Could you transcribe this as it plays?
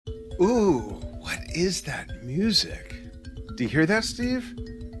Ooh, what is that music? Do you hear that, Steve?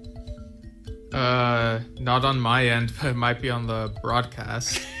 Not on my end, but it might be on the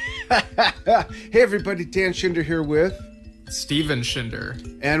broadcast. Hey everybody, Dan Schinder here with Steven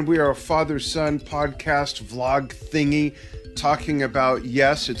Schinder. And we are a father-son podcast vlog thingy talking about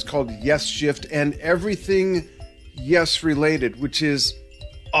yes, it's called Yes Shift and everything yes related, which is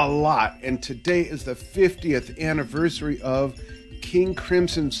a lot. And today is the 50th anniversary of King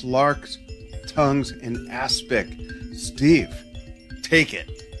Crimson's Larks, Tongues, and Aspic. Steve, take it.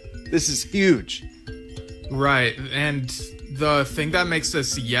 This is huge. Right, and the thing that makes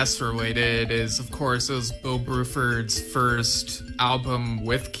this yes related is, of course, it was Bill Bruford's first album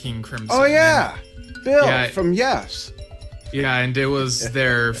with King Crimson. Oh yeah, Bill from Yes. Yeah, and it was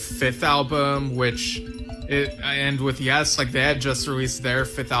their fifth album, and with Yes, like they had just released their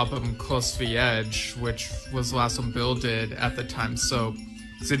fifth album, Close to the Edge, which was the last one Bill did at the time. So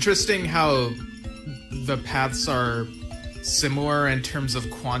it's interesting how the paths are similar in terms of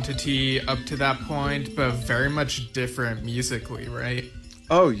quantity up to that point, but very much different musically, right?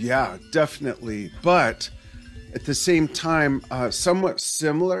 Oh yeah, definitely. But at the same time, somewhat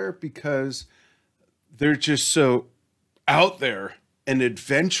similar because they're just so out there and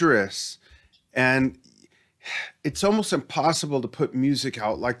adventurous, and it's almost impossible to put music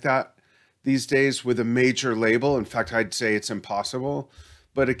out like that these days with a major label. In fact, I'd say it's impossible,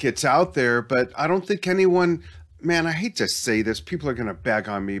 but it gets out there. But I don't think anyone, man, I hate to say this, people are going to bag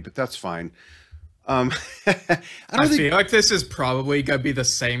on me, but that's fine. I feel like this is probably going to be the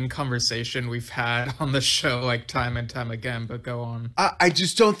same conversation we've had on the show like time and time again, but go on. I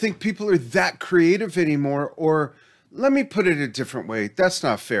just don't think people are that creative anymore. Or let me put it a different way. That's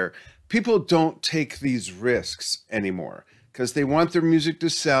not fair. People don't take these risks anymore because they want their music to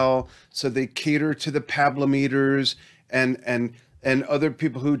sell. So they cater to the Pablometers and other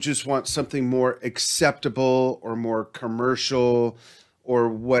people who just want something more acceptable or more commercial or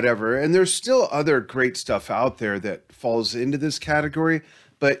whatever. And there's still other great stuff out there that falls into this category,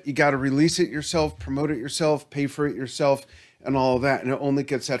 but you got to release it yourself, promote it yourself, pay for it yourself, and all of that. And it only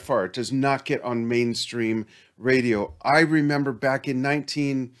gets that far. It does not get on mainstream radio. I remember back in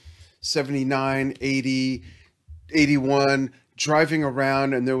 1979, 80, 81, driving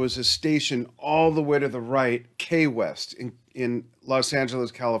around, and there was a station all the way to the right, K West in Los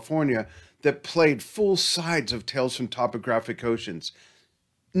Angeles, California, that played full sides of Tales from Topographic Oceans.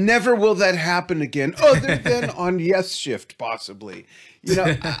 Never will that happen again, other than on Yes Shift, possibly. You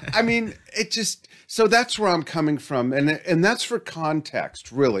know, I mean, it just, so that's where I'm coming from. And that's for context,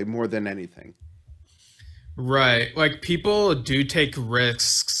 really, more than anything. Right. Like, people do take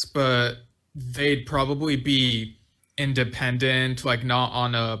risks, but they'd probably be independent, like not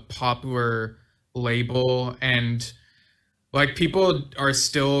on a popular label. And like, people are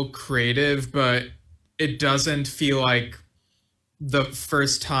still creative, but it doesn't feel like the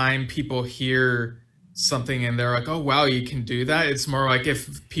first time people hear something and they're like, oh wow, you can do that. It's more like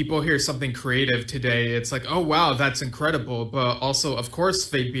if people hear something creative today, it's like, oh wow, that's incredible. But also, of course,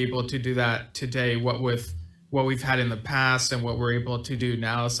 they'd be able to do that today, what with what we've had in the past and what we're able to do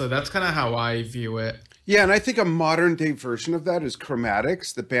now. So that's kind of how I view it. Yeah, and I think a modern day version of that is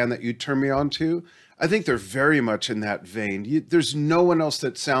Chromatics, the band that you turned me on to. I think they're very much in that vein. There's no one else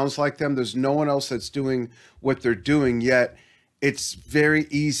that sounds like them. There's no one else that's doing what they're doing, yet it's very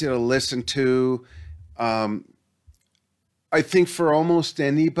easy to listen to. I think for almost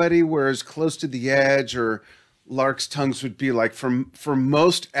anybody, whereas Close to the Edge or Larks Tongues would be like, for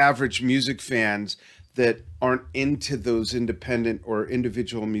most average music fans that aren't into those independent or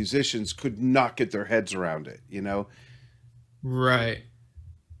individual musicians, could not get their heads around it, you know? Right.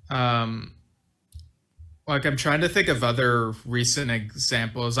 Like, I'm trying to think of other recent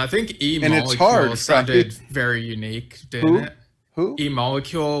examples. I think E-Molecule sounded very unique, didn't it? Who?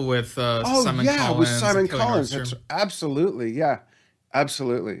 E-Molecule with Simon Collins. With Simon Collins. That's absolutely, yeah,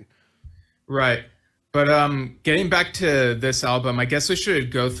 absolutely. Right. But getting back to this album, I guess we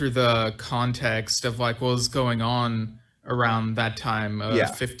should go through the context of like what was going on around that time,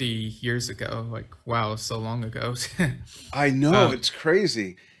 50 years ago. Like, wow, so long ago. I know, it's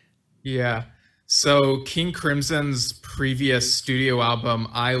crazy. Yeah. So King Crimson's previous studio album,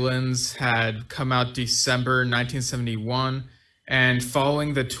 Islands, had come out December 1971. And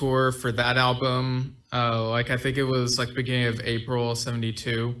following the tour for that album, I think it was like beginning of April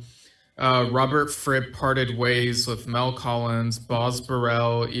 72, Robert Fripp parted ways with Mel Collins, Boz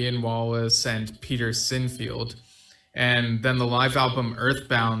Burrell, Ian Wallace, and Peter Sinfield. And then the live album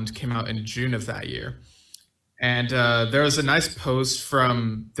Earthbound came out in June of that year. And there was a nice post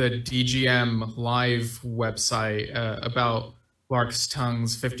from the DGM Live website about Larks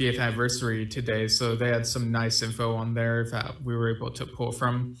Tongue's 50th anniversary today, so they had some nice info on there that we were able to pull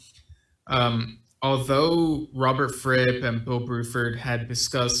from. Although Robert Fripp and Bill Bruford had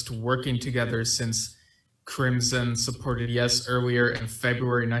discussed working together since Crimson supported Yes earlier in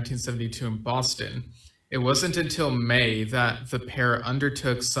February 1972 in Boston, it wasn't until May that the pair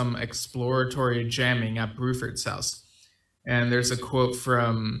undertook some exploratory jamming at Bruford's house. And there's a quote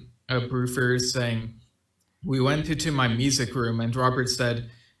from Bruford saying, "We went into my music room and Robert said,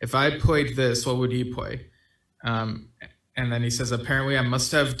 'If I played this, what would you play?' And then he says, 'Apparently I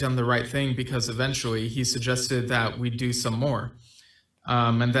must have done the right thing because eventually he suggested that we do some more.'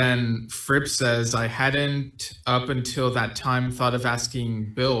 And then Fripp says, 'I hadn't up until that time thought of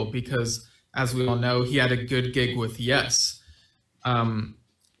asking Bill because, as we all know, he had a good gig with Yes.'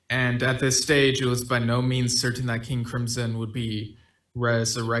 And at this stage, it was by no means certain that King Crimson would be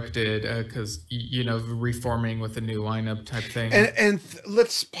resurrected because, reforming with a new lineup type thing. And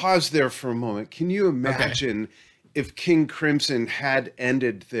let's pause there for a moment. Can you imagine if King Crimson had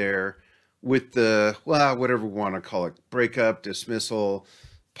ended there with the, well, whatever we want to call it, breakup, dismissal,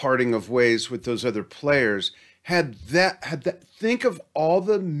 parting of ways with those other players, had that, think of all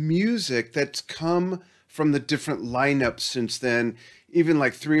the music that's come from the different lineups since then. Even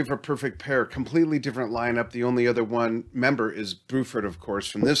like Three of a Perfect Pair, completely different lineup. The only other one member is Bruford, of course,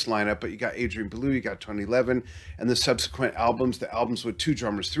 from this lineup, but you got Adrian Belew, you got Tony Levin, and the subsequent albums, the albums with 2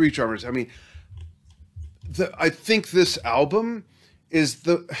 drummers, 3 drummers. I mean, I think this album is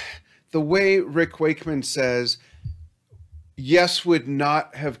the way Rick Wakeman says, Yes would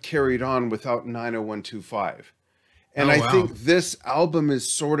not have carried on without 90125. And I think this album is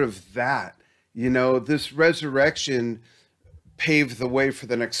sort of that, this resurrection paved the way for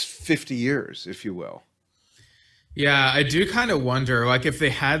the next 50 years, if you will. Yeah, I do kind of wonder, like, if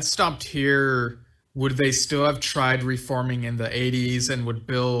they had stopped here, would they still have tried reforming in the 80s, and would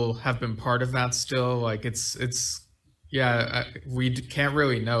Bill have been part of that still? Like, we can't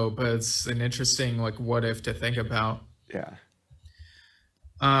really know, but it's an interesting, like, what if to think about. Yeah.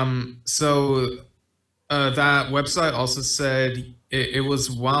 So that website also said it was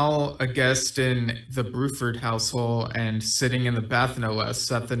while a guest in the Bruford household and sitting in the bath, no less,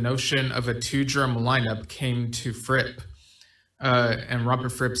 that the notion of a 2-drum lineup came to Fripp. And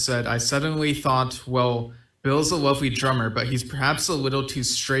Robert Fripp said, "I suddenly thought, well, Bill's a lovely drummer, but he's perhaps a little too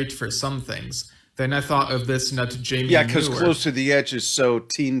straight for some things. Then I thought of this nut Jamie Moore." Yeah, because Close to the Edge is so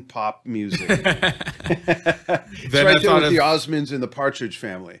teen pop music. It's Then right there with the Osmonds and the Partridge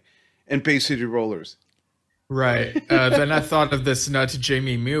Family and Bay City Rollers. Right. Then I thought of this nut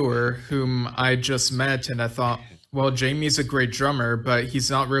Jamie Moore, whom I just met, and I thought, well, Jamie's a great drummer, but he's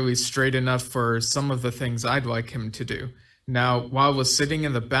not really straight enough for some of the things I'd like him to do. Now, while I was sitting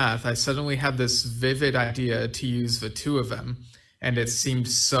in the bath, I suddenly had this vivid idea to use the 2 of them, and it seemed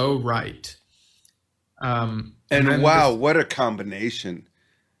so right. And wow, what a combination.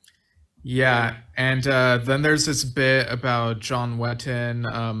 Yeah, and then there's this bit about John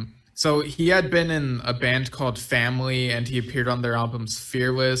Wetton. So he had been in a band called Family, and he appeared on their albums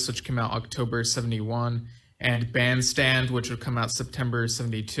Fearless, which came out October 71, and Bandstand, which would come out September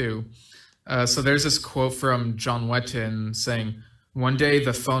 72. So there's this quote from John Wetton saying, "One day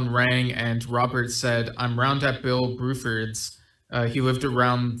the phone rang and Robert said, 'I'm round at Bill Bruford's. He lived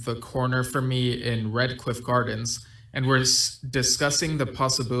around the corner from me in Redcliffe Gardens, and we're discussing the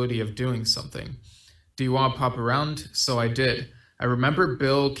possibility of doing something. Do you want to pop around?' So I did. I remember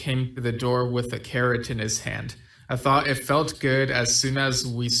Bill came to the door with a carrot in his hand. I thought it felt good as soon as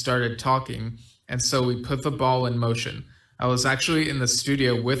we started talking, and so we put the ball in motion. I was actually in the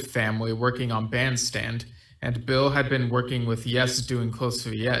studio with Family working on Bandstand, and Bill had been working with Yes doing Close to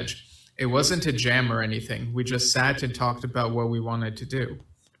the Edge. It wasn't a jam or anything. We just sat and talked about what we wanted to do."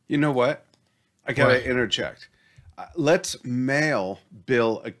 You know what? I got to interject. Let's mail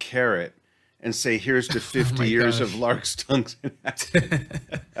Bill a carrot and say, "Here's to 50 years of Larks, Tongues, and Aspic."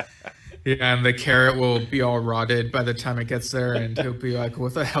 Yeah, and the carrot will be all rotted by the time it gets there, and he'll be like,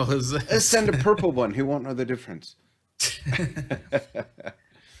 "What the hell is this?" Let's send a purple one. He won't know the difference.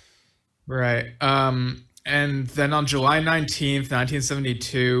 Right. And then on July 19th,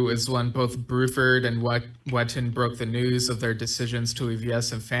 1972 is when both Bruford and Wetton broke the news of their decisions to leave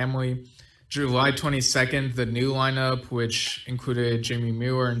Yes and Family. July 22nd, the new lineup, which included Jamie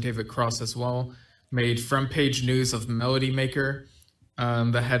Moore and David Cross as well, made front page news of Melody Maker.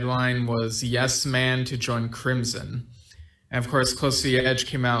 The headline was "Yes Man to Join Crimson." And of course, Close to the Edge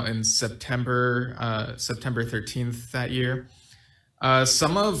came out in September 13th that year.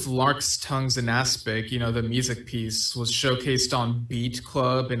 Some of Larks, Tongues, and Aspic, the music piece, was showcased on Beat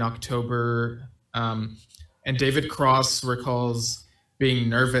Club in October And David Cross recalls being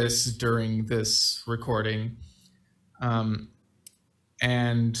nervous during this recording. Um,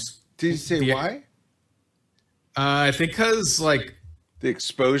 and Did you say the why? I think because like The he was,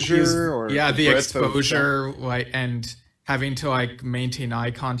 exposure or yeah, the the breadth of that? exposure, like, and having to like maintain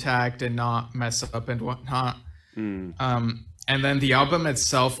eye contact and not mess up and whatnot. Mm. And then the album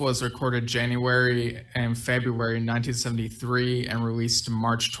itself was recorded January and February 1973 and released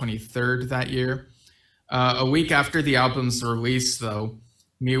March 23rd that year. A week after the album's release, though,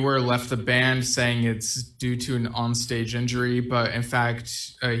 Muir left the band saying it's due to an onstage injury, but in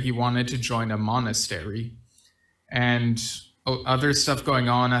fact, he wanted to join a monastery. And other stuff going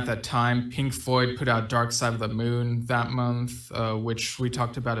on at that time. Pink Floyd put out Dark Side of the Moon that month, which we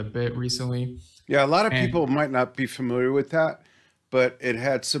talked about a bit recently. Yeah, a lot of And people might not be familiar with that, but it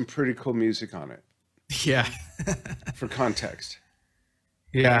had some pretty cool music on it yeah. for context.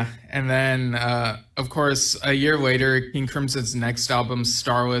 Yeah, and then of course a year later, King Crimson's next album,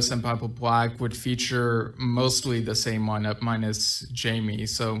 Starless and Bible Black, would feature mostly the same lineup minus Jamie.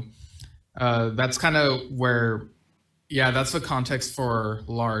 So that's kind of where, yeah, that's the context for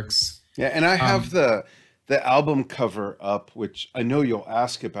Larks. Yeah, and I have the album cover up, which I know you'll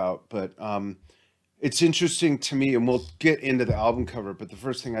ask about, but it's interesting to me, and we'll get into the album cover. But the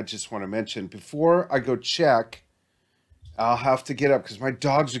first thing I just want to mention before I go check, I'll have to get up because my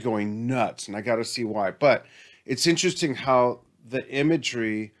dogs are going nuts, and I got to see why. But it's interesting how the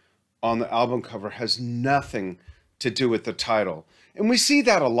imagery on the album cover has nothing to do with the title, and we see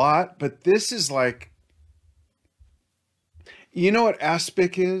that a lot. But this is like, you know what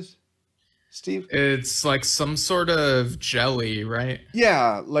aspic is, Steve? It's like some sort of jelly, right?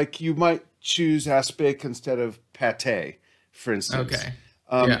 Yeah, like you might choose aspic instead of pate, for instance. Okay.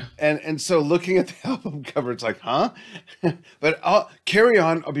 Yeah. And so looking at the album cover, it's like, huh? But I'll carry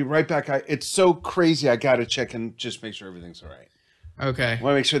on. I'll be right back. It's so crazy. I got to check and just make sure everything's all right. Okay. I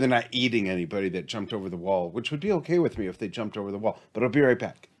want to make sure they're not eating anybody that jumped over the wall, which would be okay with me if they jumped over the wall. But I'll be right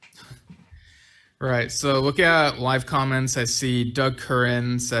back. Right. So looking at live comments, I see Doug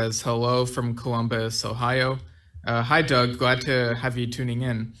Curran says hello from Columbus, Ohio. Hi, Doug. Glad to have you tuning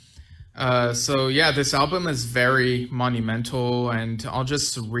in. So yeah, this album is very monumental, and I'll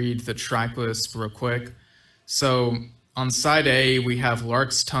just read the track list real quick. So on side A, we have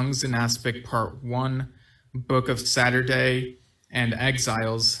Larks, Tongues, and Aspic Part 1, Book of Saturday, and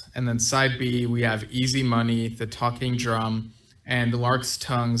Exiles. And then side B, we have Easy Money, The Talking Drum, and Larks,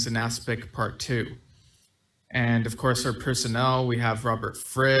 Tongues, and Aspic Part 2. And of course, our personnel, we have Robert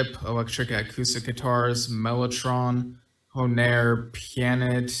Fripp, electric acoustic guitars, Mellotron, Honair,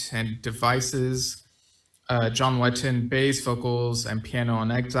 pianette, and devices. John Wetton, bass, vocals, and piano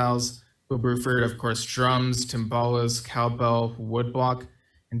on Exiles. Bill Bruford, of course, drums, timbalas, cowbell, woodblock.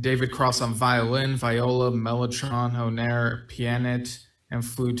 And David Cross on violin, viola, mellotron, Honair, pianette, and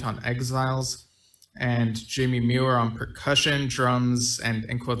flute on Exiles. And Jamie Muir on percussion, drums, and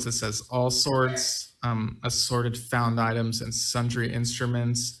in quotes it says all sorts, assorted found items and sundry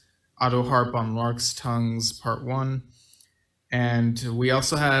instruments. Auto harp on Larks, Tongues, Part 1. And we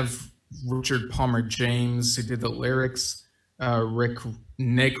also have Richard Palmer James, who did the lyrics.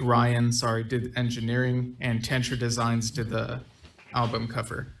 Nick Ryan, did engineering, and Tantra Designs did the album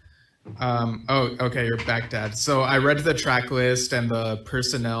cover. Okay, you're back, Dad. So I read the track list and the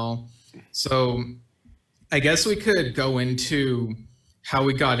personnel. So I guess we could go into how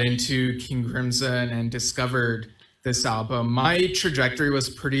we got into King Crimson and discovered this album. My trajectory was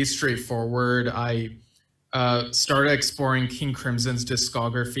pretty straightforward. I started exploring King Crimson's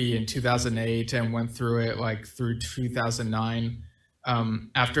discography in 2008 and went through it like through 2009.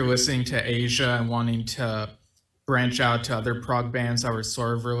 After listening to Asia and wanting to branch out to other prog bands that were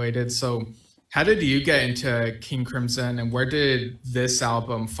sort of related. So how did you get into King Crimson, and where did this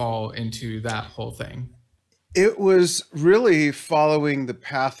album fall into that whole thing? It was really following the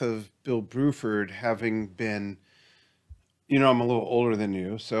path of Bill Bruford, having been, I'm a little older than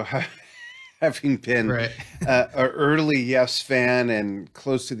you, so having been Right. an early Yes fan and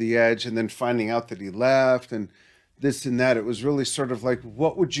close to the edge, and then finding out that he left and this and that, it was really sort of like,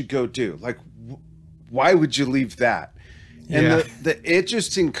 what would you go do? Like, why would you leave that? And Yeah. the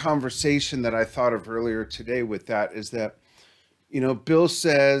interesting conversation that I thought of earlier today with that is that, Bill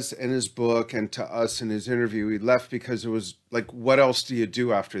says in his book and to us in his interview, he left because it was like, what else do you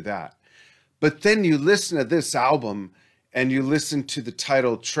do after that? But then you listen to this album and you listen to the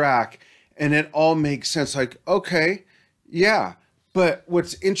title track and it all makes sense. Like, okay, yeah. But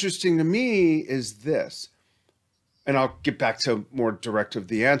what's interesting to me is this, and I'll get back to more direct of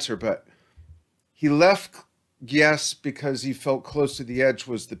the answer, but he left yes, because he felt close to the edge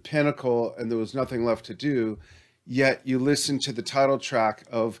was the pinnacle and there was nothing left to do. Yet you listen to the title track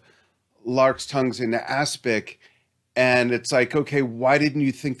of Larks, Tongues, and Aspic, and it's like, okay, why didn't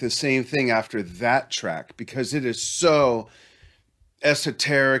you think the same thing after that track? Because it is so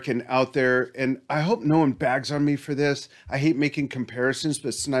esoteric and out there. And I hope no one bags on me for this. I hate making comparisons,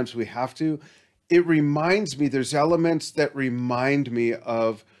 but sometimes we have to. It reminds me, there's elements that remind me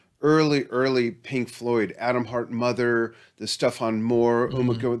of early Pink Floyd, Adam Hart Mother, the stuff on More,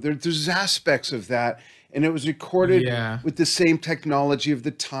 Umago. There's aspects of that. And it was recorded with the same technology of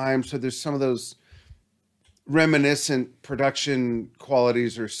the time. So there's some of those reminiscent production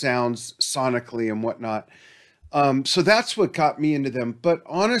qualities or sounds sonically and whatnot. So that's what got me into them. But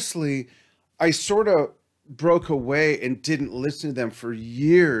honestly, I sort of broke away and didn't listen to them for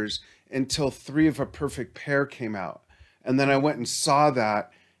years until Three of a Perfect Pair came out. And then I went and saw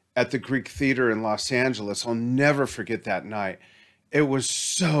that at the Greek Theater in Los Angeles. I'll never forget that night. It was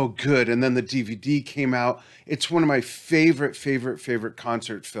so good. And then the DVD came out. It's one of my favorite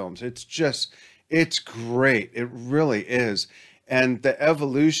concert films. It's great. It really is. And the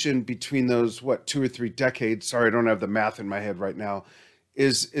evolution between those, 2 or 3 decades, sorry, I don't have the math in my head right now,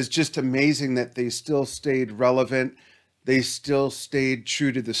 is just amazing that they still stayed relevant. They still stayed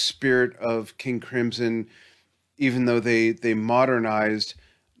true to the spirit of King Crimson, even though they modernized.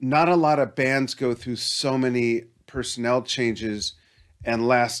 Not a lot of bands go through so many personnel changes and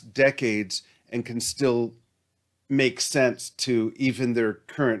last decades and can still make sense to even their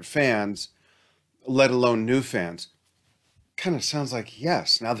current fans, let alone new fans. Kind of sounds like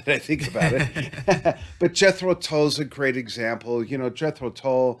yes, now that I think about it. But Jethro Tull's a great example. You know, Jethro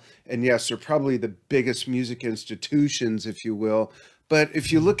Tull and Yes are probably the biggest music institutions, if you will. But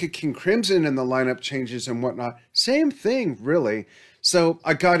if you look at King Crimson and the lineup changes and whatnot, same thing, really. So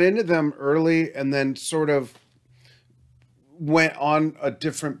I got into them early and then sort of went on a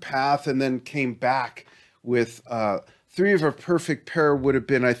different path and then came back with Three of a Perfect Pair would have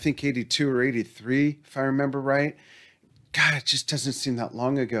been, I think, 82 or 83, if I remember right. God, it just doesn't seem that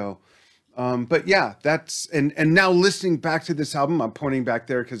long ago. But yeah, that's, and now listening back to this album, I'm pointing back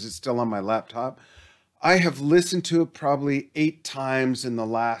there because it's still on my laptop. I have listened to it probably 8 times in the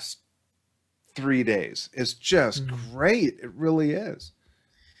last 3 days. It's just great. It really is.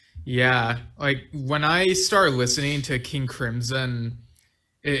 Yeah, like when I started listening to King Crimson,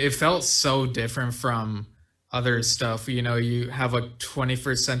 it felt so different from other stuff. You know, you have a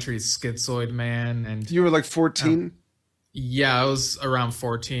 21st Century Schizoid Man, and you were like 14. Yeah, I was around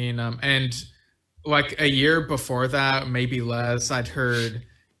 14. And like a year before that, maybe less, I'd heard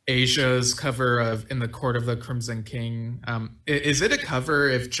Asia's cover of "In the Court of the Crimson King." Is it a cover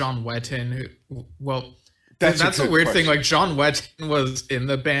if John Wetton? That's a weird thing. Like John Wetton was in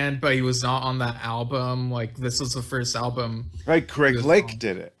the band, but he was not on that album. Like this was the first album. Right, Greg Lake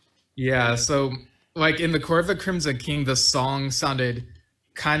did it. Yeah, so like in the Court of the Crimson King, the song sounded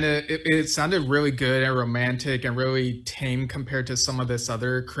it sounded really good and romantic and really tame compared to some of this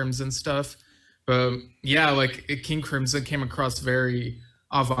other Crimson stuff. But yeah, like King Crimson came across very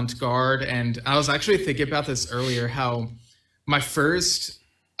avant-garde, and I was actually thinking about this earlier, how my first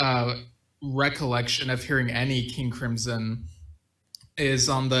recollection of hearing any King Crimson is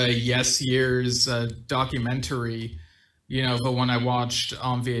on the Yes Years documentary, you know, the one I watched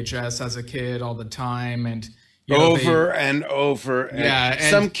on VHS as a kid all the time, and you know, over and over. Yeah, and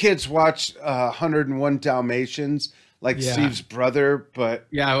some kids watch 101 Dalmatians, like Steve's brother, but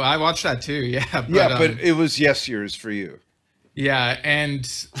yeah, I watched that too. Yeah, but it was Yes Years for you. Yeah, and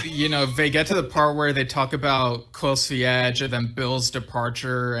you know, they get to the part where they talk about Close to the Edge and then Bill's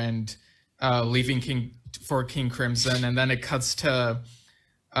departure and leaving King Crimson, and then it cuts to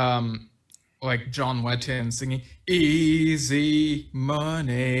like John Wetton singing "Easy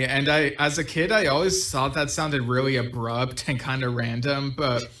Money," and as a kid, I always thought that sounded really abrupt and kind of random,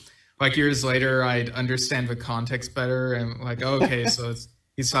 but like years later, I'd understand the context better and like, oh, okay, so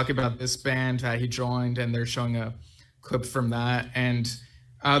he's talking about this band that he joined, and they're showing a clip from that, and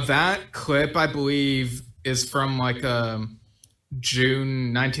that clip, I believe, is from like a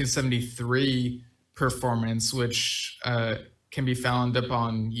June 1973 performance, which can be found up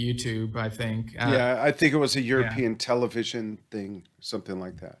on YouTube, I think. I think it was a European television thing, something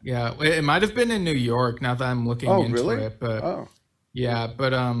like that. Yeah, it might have been in New York now that I'm looking into it. But yeah,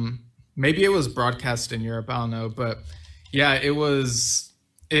 but maybe it was broadcast in Europe, I don't know. But yeah, it was.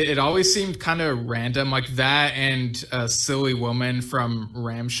 It always seemed kind of random, like that, and "Silly Woman" from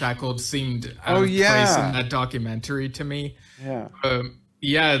Ramshackled seemed out of place in that documentary to me. Yeah.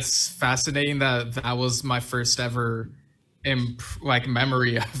 Yeah, it's fascinating that was my first ever like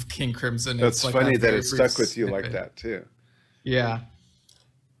memory of King Crimson. It's That's like that funny that very it brief stuck with you like snippet. that too. Yeah.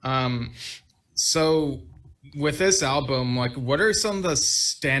 Um, so with this album, like, what are some of the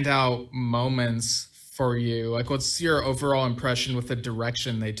standout moments for you? Like, what's your overall impression with the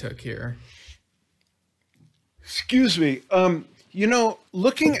direction they took here? Excuse me.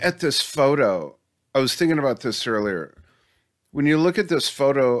 Looking at this photo, I was thinking about this earlier. When you look at this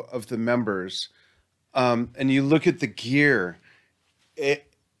photo of the members, and you look at the gear,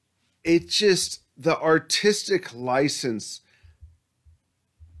 it it just the artistic license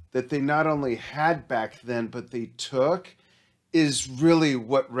that they not only had back then, but they took is really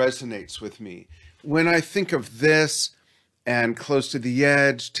what resonates with me. When I think of this and Close to the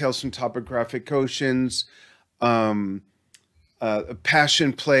Edge, Tales from Topographic Oceans, um,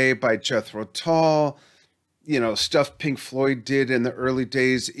 Passion Play by Jethro Tull, stuff Pink Floyd did in the early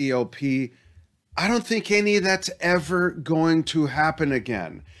days, ELP. I don't think any of that's ever going to happen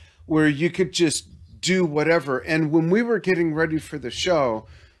again, where you could just do whatever. And when we were getting ready for the show,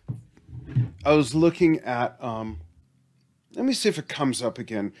 I was looking at, let me see if it comes up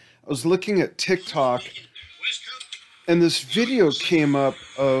again. I was looking at TikTok, and this video came up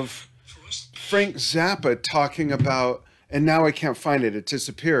of Frank Zappa talking about, and now I can't find it, it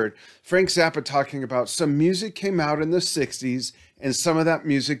disappeared. Frank Zappa talking about some music came out in the 60s, and some of that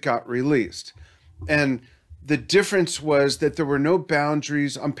music got released. And the difference was that there were no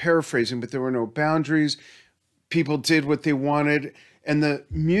boundaries. I'm paraphrasing, but there were no boundaries. People did what they wanted. And the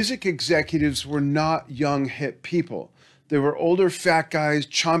music executives were not young, hip people. They were older, fat guys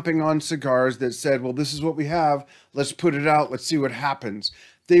chomping on cigars that said, well, this is what we have. Let's put it out. Let's see what happens.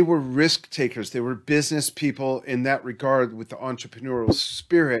 They were risk takers. They were business people in that regard with the entrepreneurial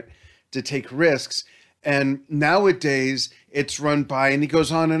spirit to take risks. And nowadays it's run by, and he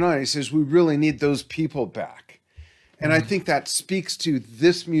goes on and on. He says, we really need those people back. And I think that speaks to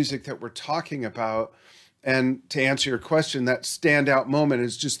this music that we're talking about. And to answer your question, that standout moment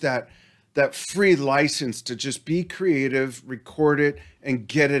is just that free license to just be creative, record it, and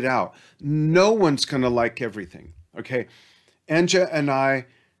get it out. No one's going to like everything. Okay. Anja and I,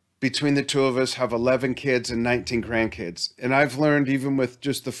 between the two of us, have 11 kids and 19 grandkids. And I've learned, even with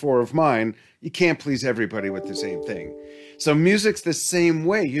just the 4 of mine, you can't please everybody with the same thing. So music's the same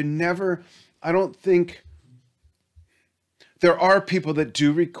way. I don't think, there are people that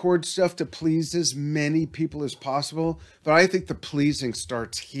do record stuff to please as many people as possible, but I think the pleasing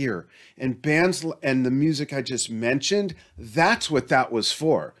starts here. And bands and the music I just mentioned, that's what that was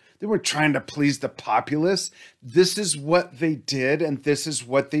for. They weren't trying to please the populace. This is what they did, and this is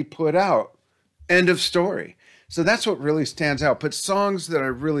what they put out. End of story. So that's what really stands out. But songs that I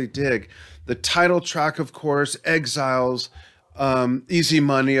really dig, the title track, of course, Exiles, Easy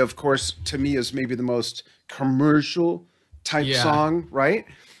Money, of course, to me is maybe the most commercial type Yeah. song, right?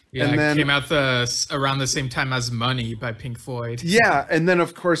 Yeah, And it then came out around the same time as Money by Pink Floyd. yeah, and then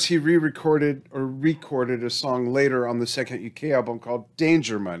of course he re-recorded or recorded a song later on the second UK album called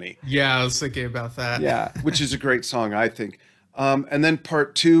Danger Money. Yeah, I was thinking about that. Yeah, which is a great song, I think. And then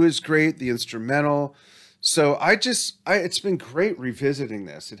part 2 is great, the instrumental. So it's been great revisiting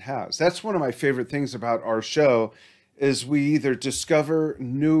this. It has. That's one of my favorite things about our show is we either discover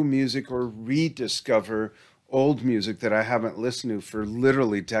new music or rediscover old music that I haven't listened to for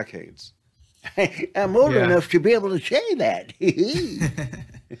literally decades. I'm old Yeah. enough to be able to say that.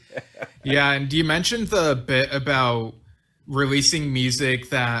 Yeah, and you mentioned the bit about releasing music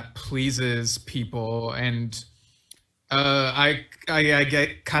that pleases people, and I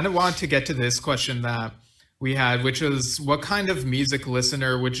get kind of want to get to this question that we had, which was, what kind of music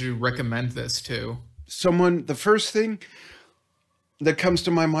listener would you recommend this to? The first thing that comes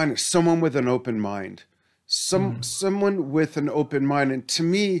to my mind is someone with an open mind. Someone with an open mind. And to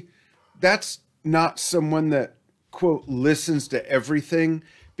me, that's not someone that, quote, listens to everything.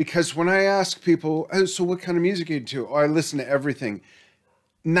 Because when I ask people, oh, so what kind of music are you into? Oh, I listen to everything.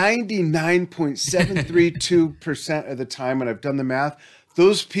 99.732% of the time, when I've done the math,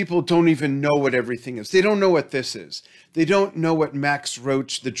 those people don't even know what everything is. They don't know what this is. They don't know what Max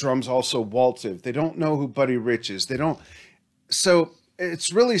Roach, the drums also waltzed. They don't know who Buddy Rich is. They don't. So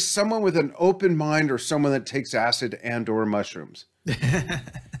it's really someone with an open mind or someone that takes acid and or mushrooms.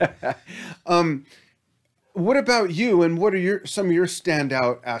 What about you, and what are some of your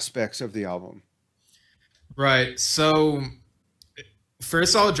standout aspects of the album? Right. So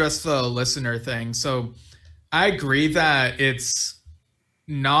first I'll address the listener thing. So I agree that it's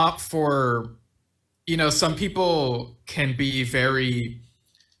not for, some people can be very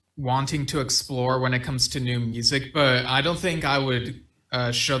wanting to explore when it comes to new music, but I don't think I would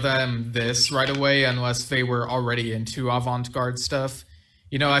show them this right away unless they were already into avant-garde stuff.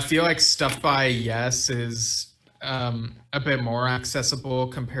 You know, I feel like stuff by Yes is a bit more accessible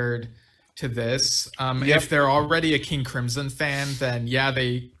compared to this. Yep. If they're already a King Crimson fan, then yeah,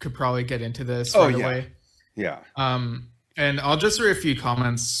 they could probably get into this Oh, right yeah. away. Yeah. And I'll just read a few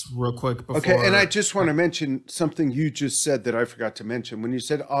comments real quick before. Okay, and I just want to mention something you just said that I forgot to mention. When you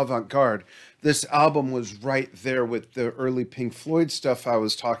said avant-garde, this album was right there with the early Pink Floyd stuff I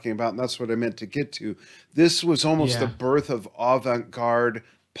was talking about, and that's what I meant to get to. This was almost the birth of avant-garde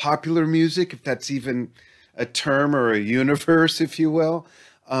popular music, if that's even a term or a universe, if you will.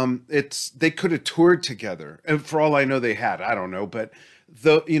 They could have toured together, and for all I know, they had. I don't know, but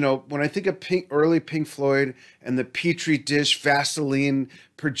when I think of early Pink Floyd and the Petri dish Vaseline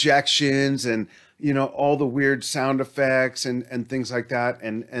projections and all the weird sound effects and things like that,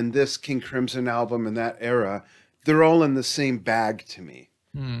 and this King Crimson album and that era, they're all in the same bag to me.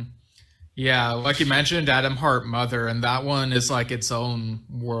 Yeah, like you mentioned, Adam Hart Mother, and that one is like its own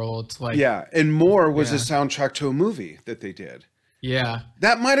world. Like, yeah, and More was a soundtrack to a movie that they did. Yeah,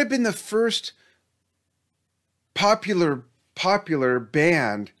 that might have been the first popular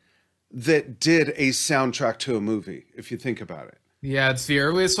band that did a soundtrack to a movie, if you think about it. Yeah, it's the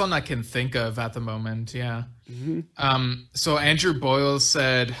earliest one I can think of at the moment. Yeah. Mm-hmm. So Andrew Boyle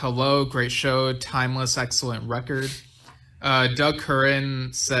said, "Hello, great show, timeless, excellent record." Doug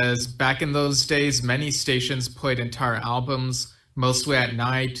Curran says, "Back in those days, many stations played entire albums, mostly at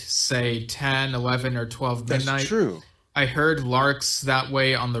night, say 10, 11, or 12 midnight. That's true. I heard Larks that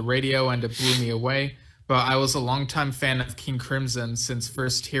way on the radio and it blew me away. But I was a longtime fan of King Crimson since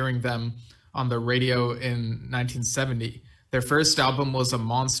first hearing them on the radio in 1970. Their first album was a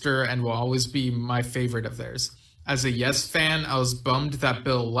monster and will always be my favorite of theirs. As a Yes fan, I was bummed that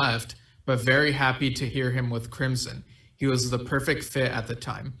Bill left, but very happy to hear him with Crimson. He was the perfect fit at the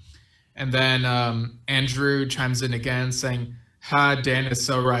time." And then Andrew chimes in again saying, "Ha, Dan is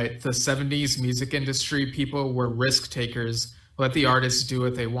so right. The 70s music industry people were risk takers. Let the artists do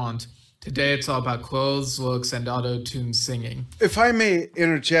what they want. Today, it's all about clothes, looks, and auto-tune singing." If I may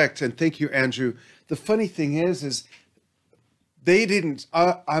interject, and thank you, Andrew. The funny thing is they didn't,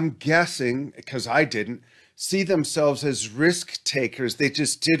 I'm guessing, because I didn't, see themselves as risk takers. They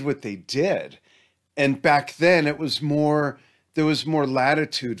just did what they did. And back then, there was more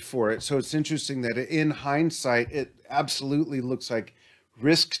latitude for it. So it's interesting that in hindsight, it absolutely looks like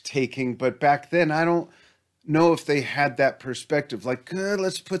risk taking. But back then, I don't know if they had that perspective, like,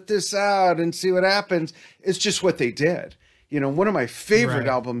 let's put this out and see what happens. It's just what they did. One of my favorite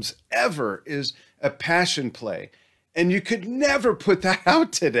albums ever is A Passion Play, and you could never put that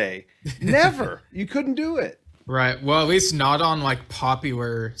out today. Never. You couldn't do it. Right. Well, at least not on like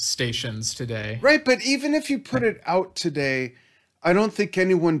popular stations today. Right. But even if you put it out today, I don't think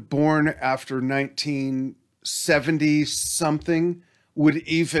anyone born after 1970 something would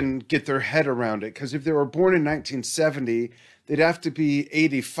even get their head around it. Because if they were born in 1970, they'd have to be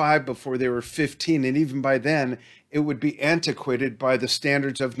 85 before they were 15. And even by then, it would be antiquated by the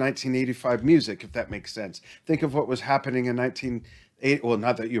standards of 1985 music, if that makes sense. Think of what was happening in 1980. Well,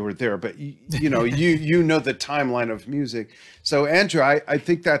 not that you were there, but you know the timeline of music. So, Andrew, I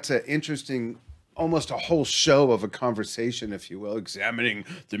think that's an interesting, almost a whole show of a conversation, if you will, examining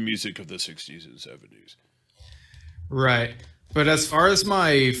the music of the 60s and 70s. Right. But as far as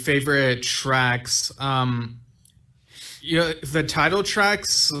my favorite tracks, the title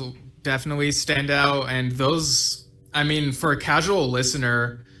tracks definitely stand out. And those, I mean, for a casual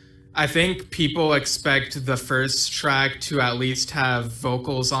listener, I think people expect the first track to at least have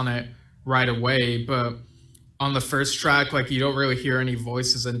vocals on it right away. But on the first track, like, you don't really hear any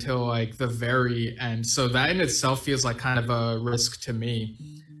voices until like the very end. So that in itself feels like kind of a risk to me.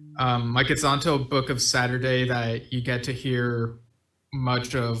 Like, it's onto a Book of Saturday that you get to hear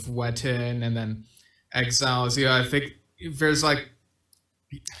much of Wettin and then Exiles. Yeah, I think there's like,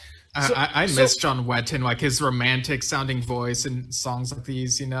 I miss John Wettin, like his romantic sounding voice in songs like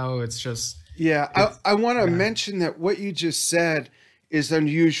these, it's just. Yeah, I want to mention that what you just said is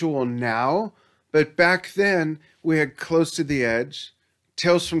unusual now, but back then we had Close to the Edge,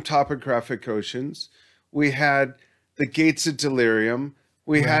 Tales from Topographic Oceans, we had The Gates of Delirium,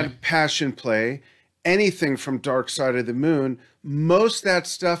 we had Passion Play, anything from Dark Side of the Moon. Most of that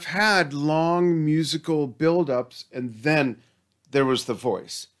stuff had long musical buildups, and then there was the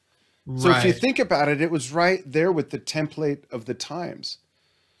voice. So if you think about it, it was right there with the template of the times.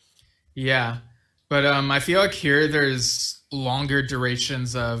 Yeah. But I feel like here there's longer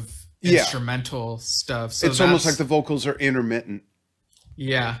durations of instrumental stuff. So it's almost like the vocals are intermittent.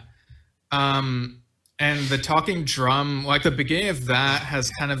 Yeah. And the talking drum, like the beginning of that has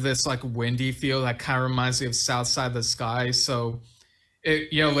kind of this like windy feel that kind of reminds me of South Side of the Sky. So,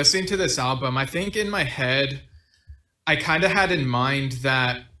 listening to this album, I think in my head, I kind of had in mind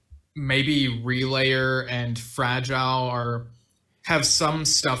that maybe Relayer and Fragile have some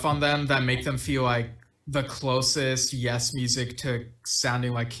stuff on them that make them feel like the closest Yes music to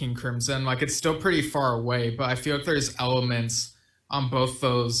sounding like King Crimson. Like it's still pretty far away, but I feel like there's elements on both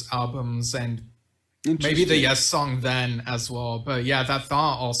those albums and maybe the Yes song then as well. But yeah, that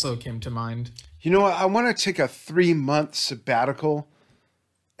thought also came to mind. You know what? I want to take a 3-month sabbatical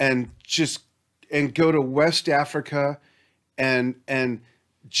and go to West Africa and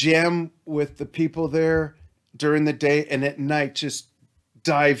jam with the people there during the day, and at night just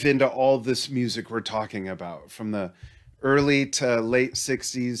dive into all this music we're talking about, from the early to late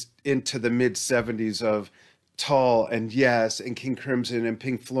 60s into the mid 70s of Tall and Yes and King Crimson and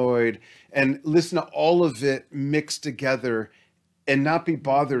Pink Floyd, and listen to all of it mixed together and not be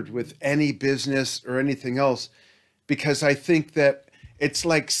bothered with any business or anything else, because I think that it's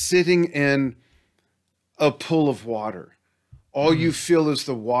like sitting in a pool of water. All you feel is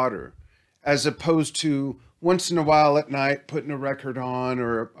the water, as opposed to once in a while at night putting a record on,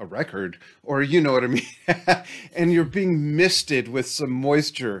 or you know what I mean? And you're being misted with some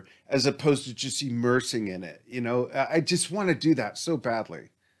moisture as opposed to just immersing in it. I just want to do that so badly.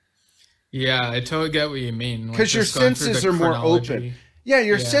 Yeah, I totally get what you mean. Because your senses are more open. Yeah,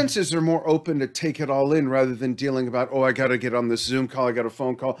 your senses are more open to take it all in rather than dealing about, oh, I got to get on this Zoom call, I got a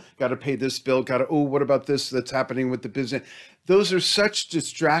phone call, got to pay this bill, what about this that's happening with the business? Those are such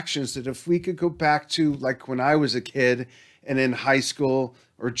distractions that if we could go back to like when I was a kid and in high school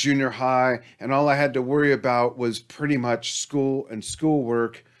or junior high, and all I had to worry about was pretty much school and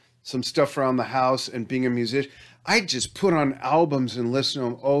schoolwork, some stuff around the house and being a musician, I just put on albums and listen to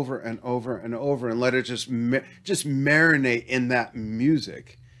them over and over and over and let it just marinate in that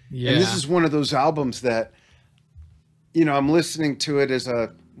music. Yeah. And this is one of those albums that, I'm listening to it as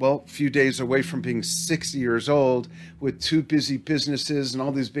a few days away from being 60 years old with 2 busy businesses and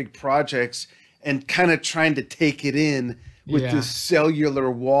all these big projects, and kind of trying to take it in with this cellular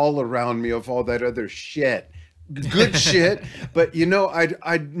wall around me of all that other shit. Good shit, but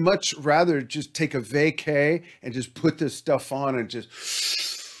I'd much rather just take a vacay and just put this stuff on and just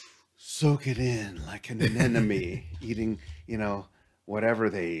soak it in like an anemone eating, whatever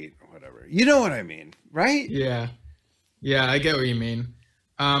they eat or whatever. You know what I mean, right? Yeah, I get what you mean.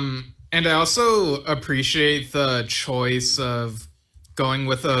 And I also appreciate the choice of going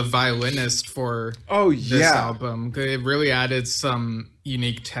with a violinist for this album. It really added some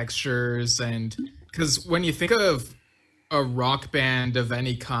unique textures, and because when you think of a rock band of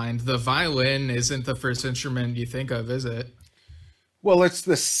any kind, the violin isn't the first instrument you think of, is it? Well, it's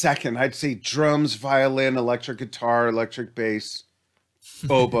the second. I'd say drums, violin, electric guitar, electric bass,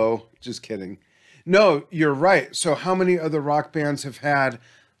 oboe. Just kidding. No, you're right. So how many other rock bands have had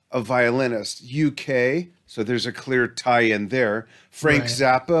a violinist? UK, so there's a clear tie-in there. Frank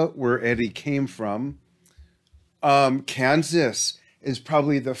Zappa, where Eddie came from. Kansas is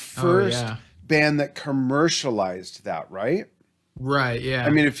probably the first band that commercialized that, right? Right, yeah. I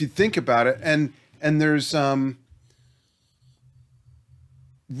mean, if you think about it, and there's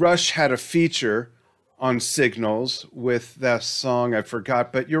Rush had a feature on Signals with that song, I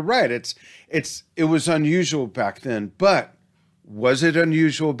forgot, but you're right, it was unusual back then. But was it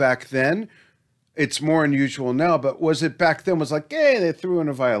unusual back then? It's more unusual now, but was it back then? Was like, hey, they threw in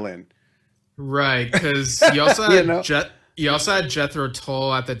a violin. Right, because you also had you also had Jethro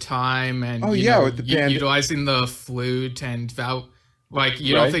Tull at the time, and with the band utilizing the flute, and that, like,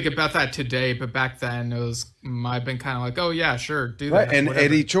 you don't think about that today, but back then it might have been kind of like, oh yeah, sure, do that. And whatever.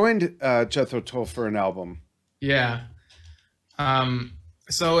 Eddie joined Jethro Tull for an album. Yeah.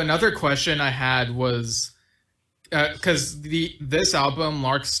 So another question I had was, because this album,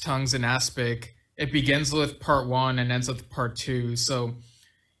 Larks, Tongues, and Aspic, it begins with part 1 and ends with part 2. So,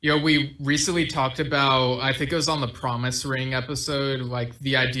 we recently talked about, I think it was on the Promise Ring episode, like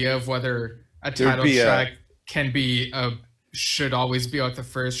the idea of whether a title track should always be like the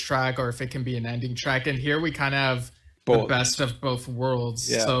first track, or if it can be an ending track. And here we kind of have the best of both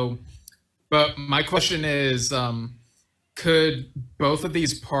worlds. Yeah. So, but my question is, could both of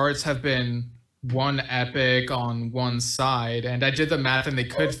these parts have been one epic on one side? And I did the math and they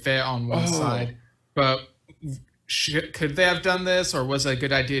could fit on one side, but could they have done this, or was it a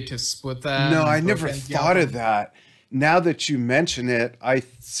good idea to split them? No, I never thought of that. Now that you mention it, I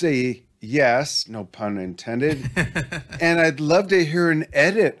say yes, no pun intended. And I'd love to hear an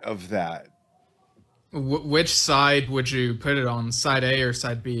edit of that. Which side would you put it on? Side A or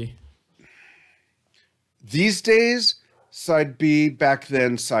side B? These days, side B, back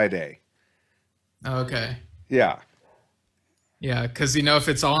then, side A. Okay. Yeah. Yeah, because, you know, if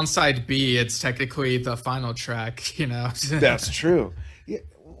it's on side B, it's technically the final track, you know? That's true. Yeah.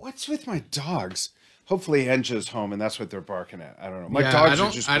 What's with my dogs? Hopefully Enja's home and that's what they're barking at. I don't know. My dogs are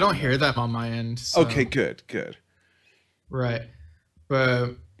just... I don't hear them on my end. So. Okay, good. Right.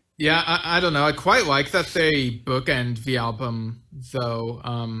 But yeah, I don't know. I quite like that they bookend the album though.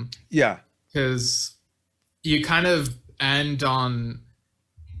 Yeah. Because you kind of end on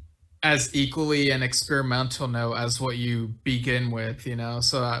as equally an experimental note as what you begin with, you know?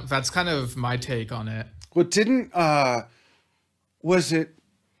 So that's kind of my take on it. Well, was it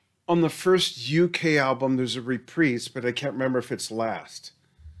on the first UK album, there's a reprise, but I can't remember if it's last.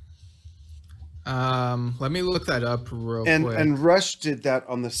 Let me look that up real quick. And Rush did that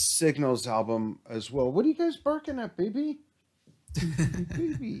on the Signals album as well. What are you guys barking at, baby?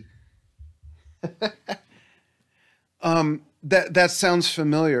 Baby. That sounds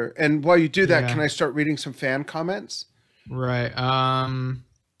familiar. And while you do that, Can I start reading some fan comments? Right.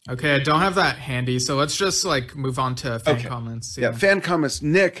 Okay, I don't have that handy, so let's just like move on to fan comments. Yeah, fan comments.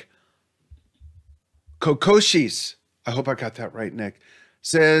 Nick Kokoshis, I hope I got that right, Nick,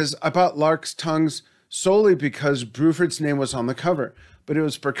 says, I bought Larks Tongues solely because Bruford's name was on the cover, but it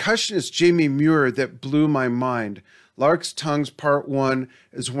was percussionist Jamie Muir that blew my mind. Larks Tongues Part 1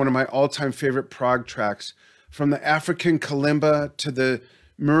 is one of my all-time favorite prog tracks. From the African kalimba to the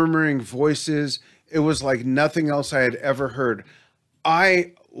murmuring voices, it was like nothing else I had ever heard.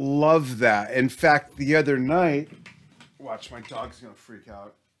 I love that. In fact, the other night, watch, my dog's gonna freak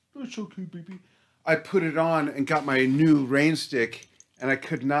out. It's okay, baby. I put it on and got my new rain stick, and I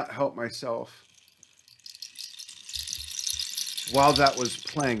could not help myself while that was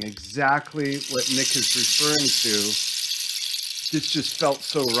playing. Exactly what Nick is referring to. This just felt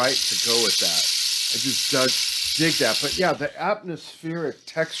so right to go with that. I just dig that. But yeah, the atmospheric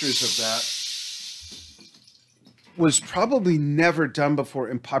textures of that was probably never done before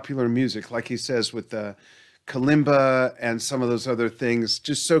in popular music, like he says, with the kalimba and some of those other things.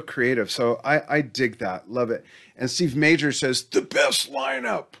 Just so creative. So I dig that. Love it. And Steve Major says, the best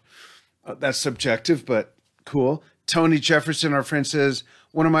lineup. That's subjective, but cool. Tony Jefferson, our friend, says,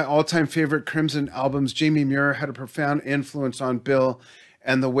 one of my all-time favorite Crimson albums, Jamie Muir had a profound influence on Bill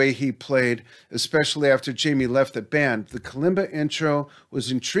and the way he played, especially after Jamie left the band. The kalimba intro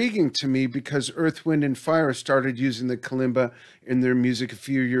was intriguing to me because Earth, Wind, and Fire started using the kalimba in their music a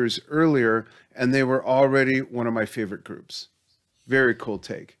few years earlier, and they were already one of my favorite groups. Very cool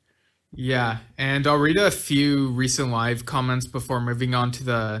take. Yeah, and I'll read a few recent live comments before moving on to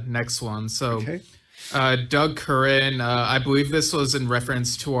the next one. So, Doug Curran, I believe this was in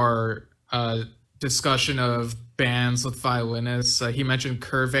reference to our discussion of bands with violinists. He mentioned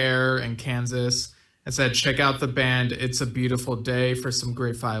Curve Air and Kansas and said, check out the band It's a Beautiful Day for some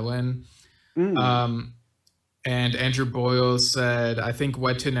great violin. And Andrew Boyle said, I think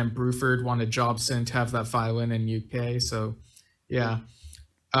Wetton and Bruford wanted Jobson to have that violin in UK. So, yeah.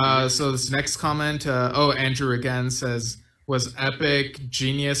 So this next comment, Andrew again says, was epic,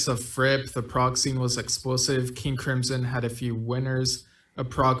 genius of Fripp, the prog scene was explosive, King Crimson had a few winners, a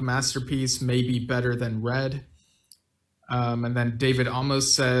prog masterpiece, maybe better than Red. And then David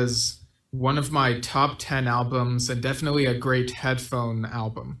Almost says, one of my top 10 albums and definitely a great headphone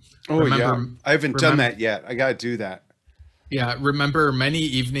album. I haven't done that yet. I got to do that. Yeah, remember many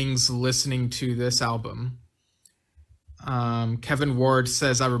evenings listening to this album. Kevin Ward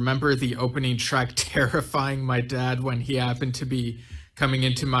says, I remember the opening track terrifying my dad when he happened to be coming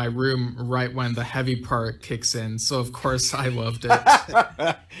into my room right when the heavy part kicks in. So, of course, I loved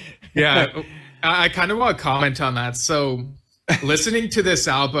it. Yeah, I kind of want to comment on that. So, listening to this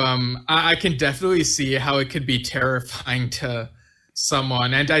album, I can definitely see how it could be terrifying to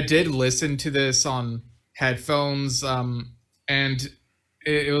someone. And I did listen to this on headphones, and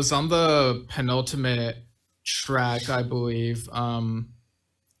it was on the penultimate track, I believe.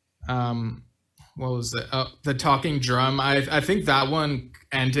 What was it? The Talking Drum. I think that one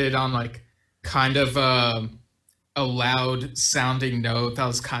ended on like kind of a loud sounding note that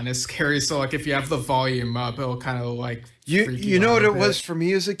was kind of scary. So like if you have the volume up, it'll kind of like you know what it was for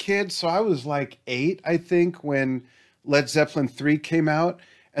me as a kid. So I was like 8, I think, when Led Zeppelin 3 came out,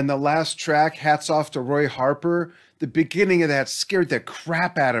 and the last track, Hats Off to Roy Harper, the beginning of that scared the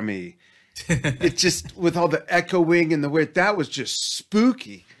crap out of me. It just, with all the echoing and the way, that was just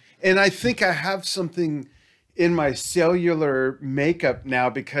spooky. And I think I have something in my cellular makeup now,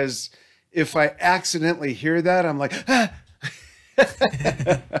 because if I accidentally hear that, I'm like, ah.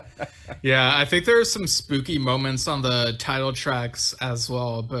 Yeah, I think there are some spooky moments on the title tracks as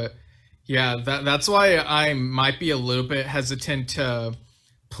well. But Yeah, that's why I might be a little bit hesitant to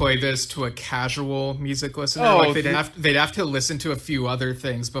play this to a casual music listener. Like Oh, they'd have to listen to a few other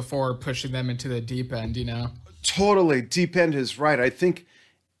things before pushing them into the deep end, totally. Deep End is right. I think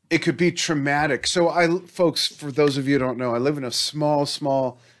it could be traumatic. So folks, for those of you who don't know, I live in a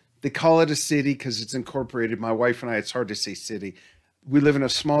small, they call it a city because it's incorporated. My wife and I, it's hard to say city. We live in a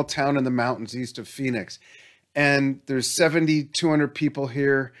small town in the mountains east of Phoenix. And there's 7,200 people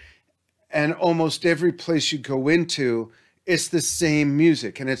here. And almost every place you go into, it's the same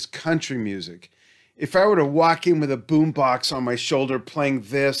music, and it's country music. If I were to walk in with a boombox on my shoulder playing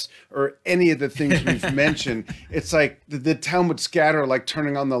this or any of the things we've mentioned, it's like the town would scatter, like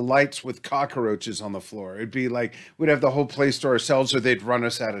turning on the lights with cockroaches on the floor. It'd be like we'd have the whole place to ourselves, or they'd run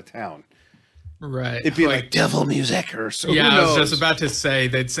us out of town. Right. It'd be like devil music or so. Yeah, I was just about to say,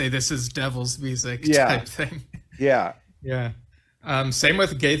 they'd say this is devil's music type thing. Yeah. Yeah. Same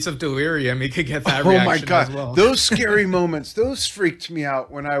with Gates of Delirium. You could get that reaction my God. as well. Those scary moments, those freaked me out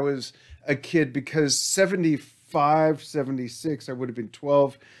when I was a kid, because 75, 76, I would have been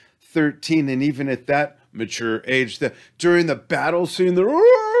 12, 13. And even at that mature age, during the battle scene, in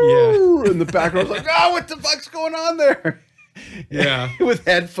the background, I was like, oh, what the fuck's going on there? Yeah. With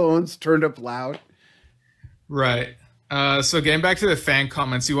headphones turned up loud. Right. So getting back to the fan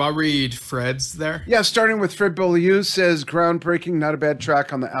comments, you all read Fred's there? Yeah, starting with Fred Beaulieu says, groundbreaking, not a bad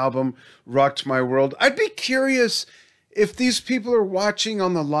track on the album, rocked my world. I'd be curious if these people are watching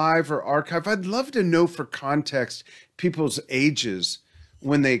on the live or archive. I'd love to know for context people's ages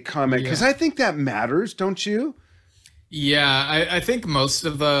when they comment, because I think that matters, don't you? Yeah, I think most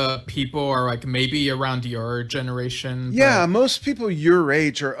of the people are like maybe around your generation. Yeah, most people your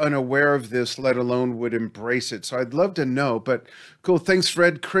age are unaware of this, let alone would embrace it. So I'd love to know. But cool. Thanks,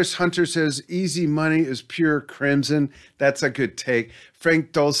 Fred. Chris Hunter says, easy money is pure crimson. That's a good take.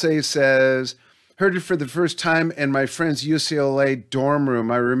 Frank Dulce says, heard it for the first time in my friend's UCLA dorm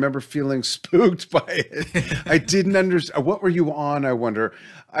room. I remember feeling spooked by it. I didn't understand. What were you on, I wonder?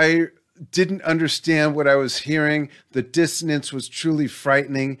 I didn't understand what I was hearing. The dissonance was truly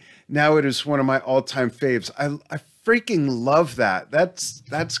frightening. Now it is one of my all-time faves. I freaking love that.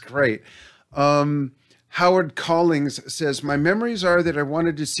 That's great. Howard Collings says, my memories are that I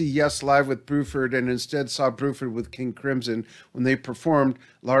wanted to see Yes live with Bruford and instead saw Bruford with King Crimson when they performed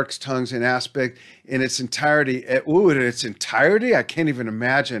Larks, Tongues, and Aspic in its entirety. In its entirety? I can't even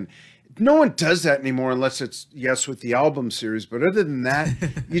imagine. No one does that anymore unless it's Yes with the album series. But other than that,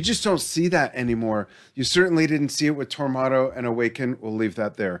 you just don't see that anymore. You certainly didn't see it with Tormato and Awaken. We'll leave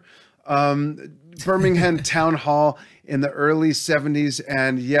that there. Birmingham Town Hall in the early 70s,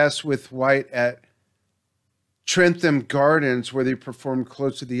 and Yes with White at Trentham Gardens, where they performed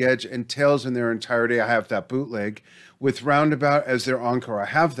Close to the Edge and Tales in their entirety. I have that bootleg with Roundabout as their encore. I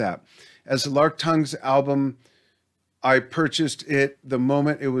have that. As the Lark Tongues album, I purchased it the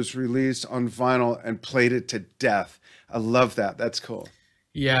moment it was released on vinyl and played it to death. I love that. That's cool.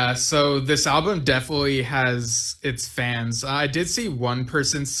 Yeah, so this album definitely has its fans. I did see one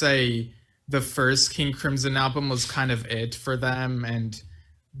person say the first King Crimson album was kind of it for them, and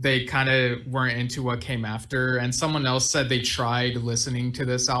they kind of weren't into what came after. And someone else said they tried listening to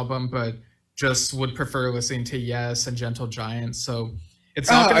this album, but just would prefer listening to Yes and Gentle Giant. So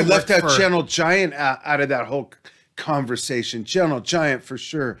it's not I left that Gentle Giant out of that whole conversation. Gentle Giant for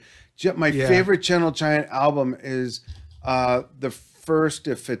sure. My favorite Gentle Giant album is the first,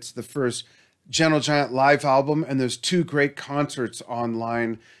 if it's the first Gentle Giant live album, and there's two great concerts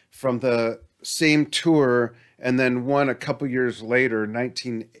online from the same tour, and then one a couple years later,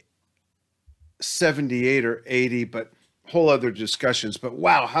 1978 or 80, but whole other discussions. But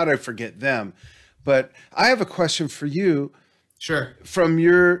wow, how did I forget them? But I have a question for you. Sure. From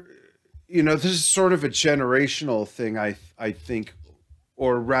your, this is sort of a generational thing, I think,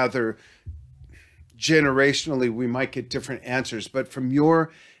 or rather generationally, we might get different answers. But from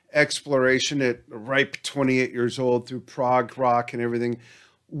your exploration at ripe 28 years old through prog rock and everything,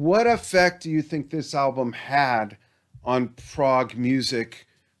 what effect do you think this album had on prog music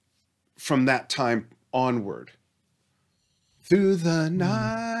from that time onward? Through the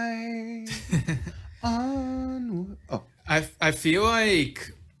night, onward. Oh. I feel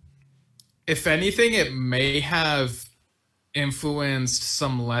like, if anything, it may have influenced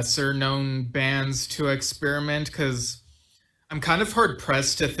some lesser known bands to experiment, because I'm kind of hard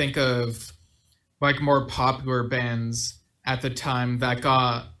pressed to think of like more popular bands at the time that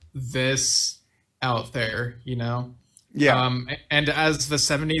got this out there, Yeah. And as the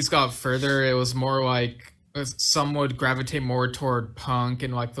 70s got further, it was more like some would gravitate more toward punk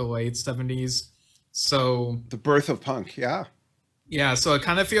in like the late 70s. So the birth of punk, yeah. Yeah, so I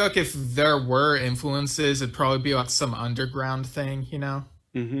kind of feel like if there were influences, it'd probably be like some underground thing, you know?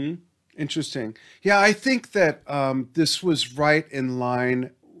 Hmm. Interesting. Yeah, I think that this was right in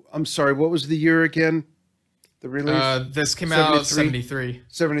line. I'm sorry, what was the year again? The release? This came out 73? 73.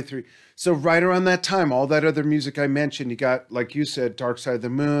 73. So right around that time, all that other music I mentioned, you got, like you said, Dark Side of the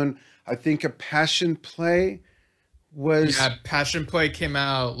Moon. I think a Passion Play was. Yeah, Passion Play came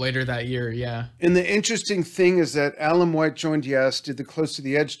out later that year, yeah. And the interesting thing is that Alan White joined Yes, did the Close to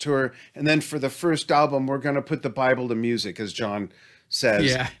the Edge tour, and then for the first album, we're going to put the Bible to music, as John says.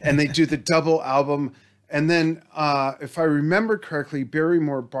 Yeah. And they do the double album. And then, if I remember correctly,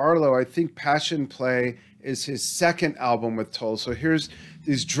 Barrymore Barlow, I think Passion Play is his second album with Toll. So here's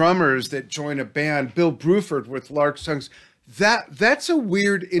these drummers that join a band, Bill Bruford with Larks Tongues. That's a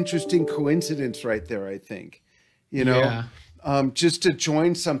weird, interesting coincidence right there, I think. You know, Yeah. just to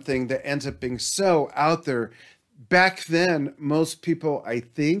join something that ends up being so out there. Back then, most people, I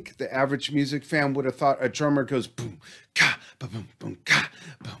think, the average music fan would have thought a drummer goes boom, ka, ba boom, boom, ka,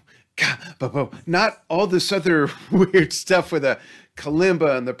 boom, ka, ba boom. Not all this other weird stuff with a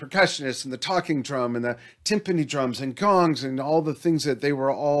kalimba and the percussionist and the talking drum and the timpani drums and gongs and all the things that they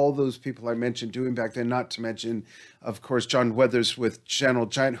were all those people I mentioned doing back then. Not to mention, of course, John Weathers with Gentle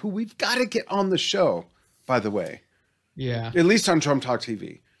Giant, who we've got to get on the show, by the way. Yeah. At least on Drum Talk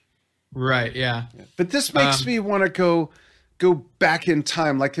TV. Right, yeah. But this makes me want to go back in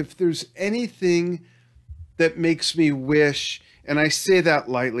time. Like if there's anything that makes me wish, and I say that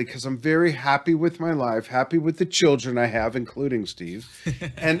lightly because I'm very happy with my life, happy with the children I have, including Steve,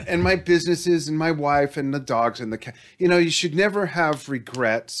 and my businesses and my wife and the dogs and the cat. You know, you should never have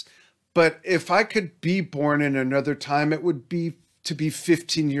regrets. But if I could be born in another time, it would be to be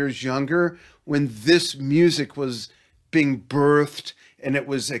 15 years younger when this music was being birthed and it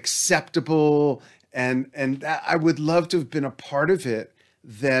was acceptable, and I would love to have been a part of it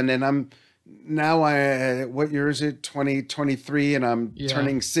then. And I'm now, what year is it? 2023, and I'm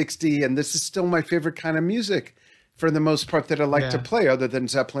turning 60, and this is still my favorite kind of music for the most part that I like to play, other than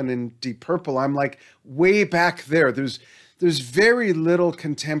Zeppelin and Deep Purple. I'm like way back there. There's very little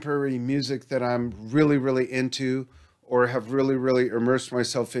contemporary music that I'm really, really into or have really, really immersed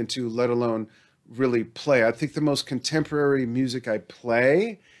myself into, let alone really play. I think the most contemporary music I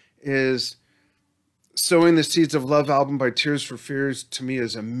play is Sowing the Seeds of Love album by Tears for Fears. To me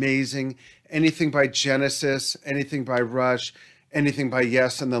is amazing. Anything by Genesis, anything by Rush, anything by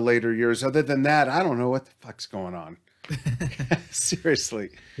Yes in the later years. Other than that, I don't know what the fuck's going on. Seriously.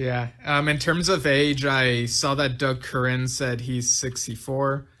 Yeah. In terms of age, I saw that Doug Curran said he's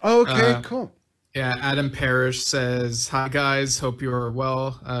 64. Oh, okay, cool. Yeah, Adam Parrish says, "Hi guys, hope you are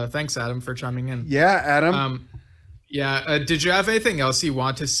well." Thanks, Adam, for chiming in. Yeah, Adam. Did you have anything else you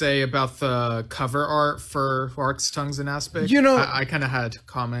want to say about the cover art for Larks, Tongues, and Aspic? You know, I kind of had a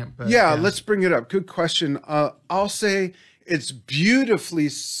comment, but yeah, let's bring it up. Good question. I'll say it's beautifully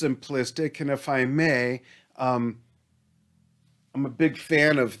simplistic, and if I may, I'm a big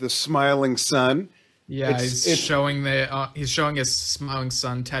fan of the smiling sun. Yeah, he's showing his smiling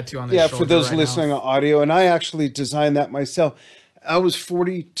sun tattoo on his shoulder. Yeah, for those right listening now. on audio, and I actually designed that myself. I was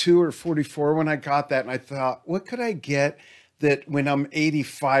 42 or 44 when I got that, and I thought, what could I get that when I'm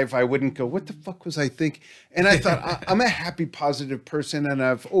 85, I wouldn't go, what the fuck was I thinking? And I thought, I'm a happy, positive person, and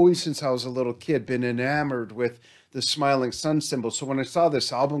I've always, since I was a little kid, been enamored with the smiling sun symbol. So when I saw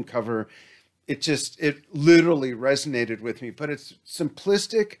this album cover, it literally resonated with me. But it's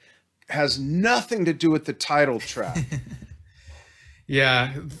simplistic, has nothing to do with the title track.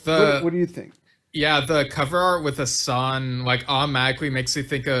 Yeah. What do you think? Yeah, the cover art with a sun like automatically makes me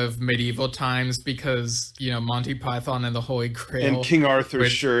think of medieval times because, you know, Monty Python and the Holy Grail. And King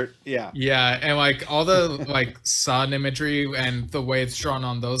Arthur's shirt. Yeah. Yeah, and like all the like sun imagery and the way it's drawn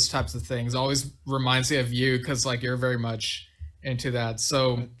on those types of things always reminds me of you because like you're very much into that.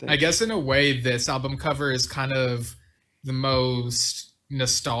 So I guess in a way this album cover is kind of the most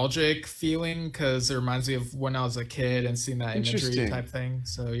nostalgic feeling because it reminds me of when I was a kid and seeing that imagery type thing.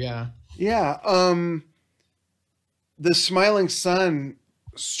 So yeah. Yeah. The smiling sun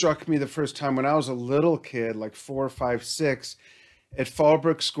struck me the first time when I was a little kid, like 4, 5, 6, at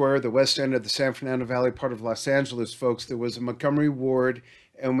Fallbrook Square, the west end of the San Fernando Valley, part of Los Angeles, folks. There was a Montgomery Ward,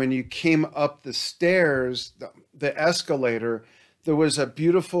 and when you came up the stairs, the escalator, there was a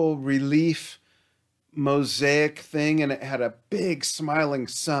beautiful relief mosaic thing, and it had a big smiling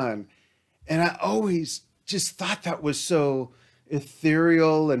sun. And I always just thought that was so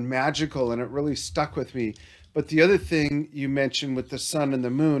ethereal and magical, and it really stuck with me. But the other thing you mentioned with the sun and the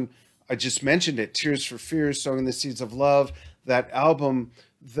moon, I just mentioned it, Tears for Fears, Sowing the Seeds of Love, that album,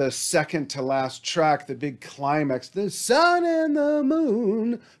 the second to last track, the big climax, the sun and the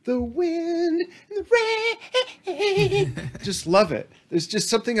moon, the wind, and the rain. Just love it. There's just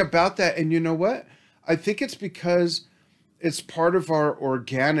something about that. And you know what? I think it's because it's part of our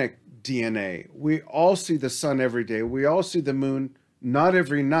organic DNA. We all see the sun every day. We all see the moon, not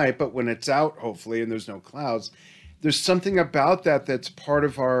every night, but when it's out, hopefully, and there's no clouds. There's something about that that's part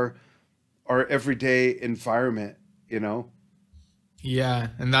of our everyday environment, you know? Yeah,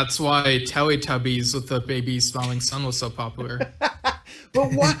 and that's why Teletubbies with the baby smiling sun was so popular.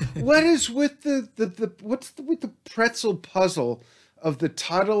 But what is with what's with the pretzel puzzle of the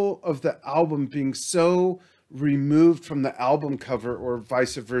title of the album being so removed from the album cover or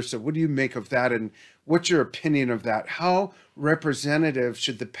vice versa? What do you make of that, and what's your opinion of that? How representative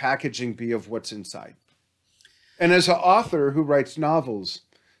should the packaging be of what's inside? And as an author who writes novels,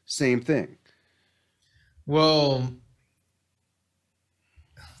 same thing. Well,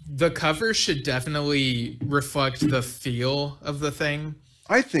 the cover should definitely reflect the feel of the thing.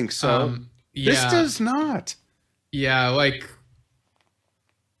 I think so. Yeah. This does not. Yeah, like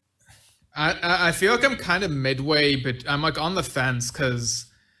I feel like I'm kind of midway, but I'm like on the fence because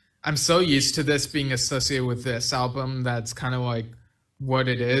I'm so used to this being associated with this album that's kind of like what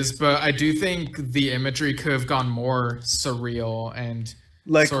it is. But I do think the imagery could have gone more surreal and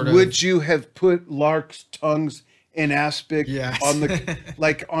like, sort of, would you have put Larks' tongues in Aspic on the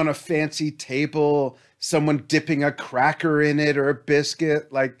like on a fancy table, someone dipping a cracker in it or a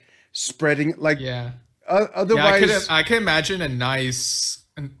biscuit, like spreading like otherwise yeah, I could imagine a nice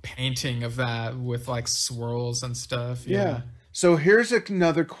painting of that with like swirls and stuff. Yeah. So here's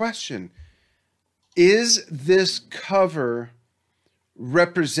another question. Is this cover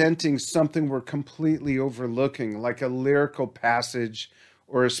representing something we're completely overlooking, like a lyrical passage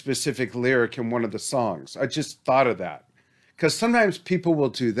or a specific lyric in one of the songs? I just thought of that. Because sometimes people will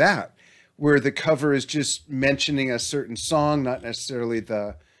do that, where the cover is just mentioning a certain song, not necessarily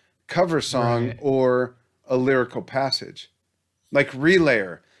the cover song or a lyrical passage. Like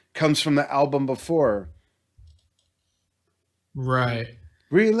Relayer comes from the album before. Right.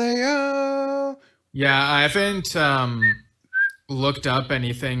 Relayer. Yeah, I haven't looked up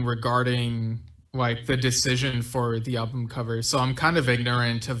anything regarding like the decision for the album cover, so I'm kind of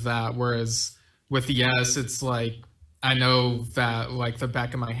ignorant of that, whereas with Yes it's like I know that like the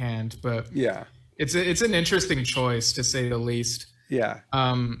back of my hand, but yeah, it's an interesting choice to say the least. Yeah.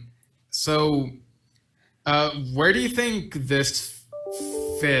 So where do you think this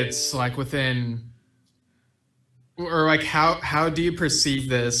fits, like within, or like how do you perceive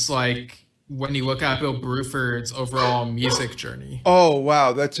this, like when you look at Bill Bruford's overall music journey? Oh,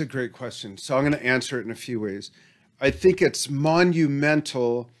 wow. That's a great question. So I'm going to answer it in a few ways. I think it's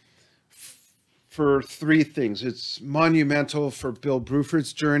monumental for three things. It's monumental for Bill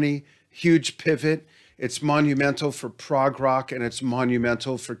Bruford's journey, huge pivot. It's monumental for prog rock, and it's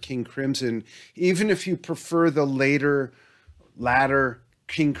monumental for King Crimson. Even if you prefer the latter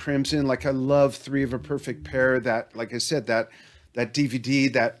King Crimson, like I love Three of a Perfect Pair, that, like I said, that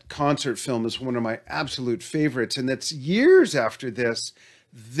DVD, that concert film is one of my absolute favorites. And that's years after this.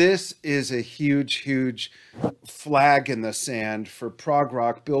 This is a huge, huge flag in the sand for prog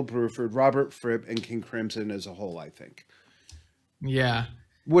rock, Bill Bruford, Robert Fripp, and King Crimson as a whole, I think. Yeah.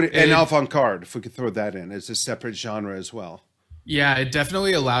 And avant-garde, if we could throw that in, as a separate genre as well. Yeah, it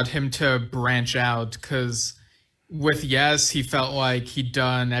definitely allowed him to branch out, because with Yes, he felt like he'd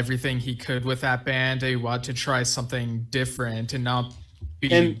done everything he could with that band. He wanted to try something different and not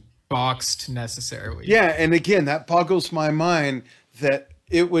be boxed necessarily. Yeah, and again, that boggles my mind that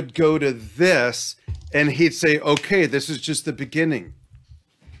it would go to this and he'd say, okay, this is just the beginning.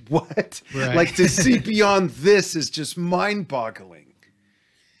 What? Right. Like, to see beyond this is just mind-boggling.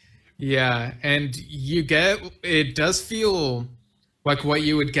 Yeah, and it does feel like what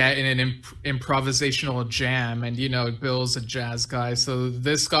you would get in an improvisational jam, and Bill's a jazz guy, so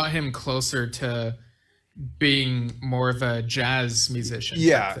this got him closer to being more of a jazz musician.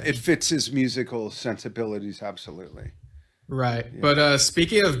 Yeah, it fits his musical sensibilities, absolutely. Right. Yeah. But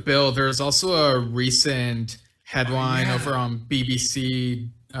speaking of Bill, there's also a recent headline over on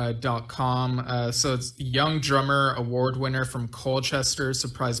BBC.com. So it's Young Drummer Award winner from Colchester,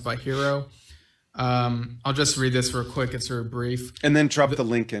 surprised by hero. I'll just read this real quick. It's very brief. And then drop the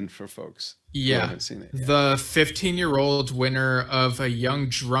link in for folks who haven't seen it. The 15-year-old winner of a Young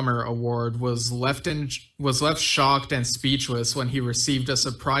Drummer Award was left shocked and speechless when he received a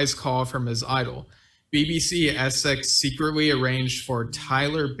surprise call from his idol. BBC Essex secretly arranged for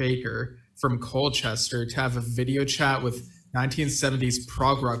Tyler Baker from Colchester to have a video chat with 1970s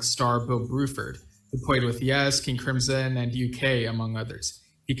prog rock star Bill Bruford, who played with Yes, King Crimson, and UK, among others.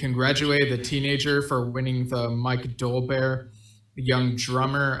 he congratulated the teenager for winning the Mike Dolbear Young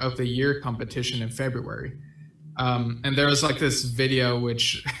Drummer of the Year competition in February. And there was like this video,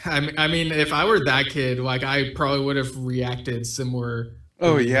 which I mean, if I were that kid, like I probably would have reacted similar.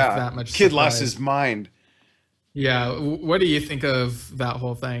 Oh yeah, that much kid surprise. lost his mind. Yeah, what do you think of that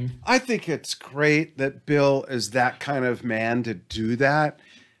whole thing? I think it's great that Bill is that kind of man to do that.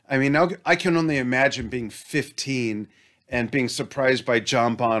 I mean, I can only imagine being 15 and being surprised by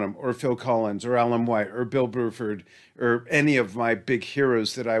John Bonham or Phil Collins or Alan White or Bill Bruford or any of my big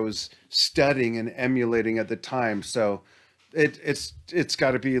heroes that I was studying and emulating at the time. So it's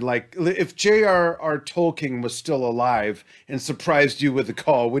got to be like, if J.R.R. Tolkien was still alive and surprised you with a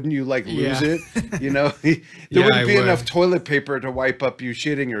call, wouldn't you like lose it? You know, there wouldn't be enough toilet paper to wipe up you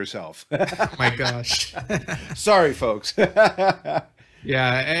shitting yourself. My gosh. Sorry, folks.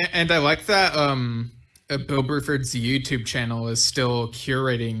 Yeah, and I like that Bill Bruford's YouTube channel is still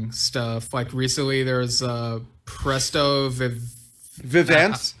curating stuff. Like recently there was Presto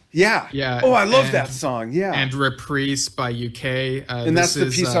Vivance? Yeah. Yeah. Oh, I love that song. Yeah. And Reprise by UK. And that's the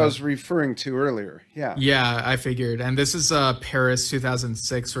piece I was referring to earlier. Yeah. Yeah, I figured. And this is Paris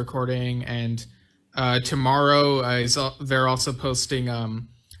 2006 recording. And tomorrow they're also posting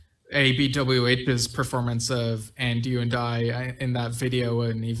ABWH's performance of And You and I in that video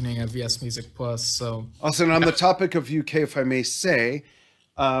an evening of Yes Music Plus. So also, and on the topic of UK, if I may say,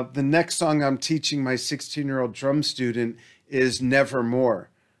 the next song I'm teaching my 16-year-old drum student is Nevermore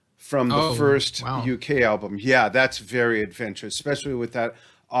from the first UK album. Yeah, that's very adventurous, especially with that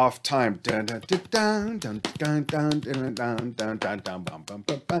off time. I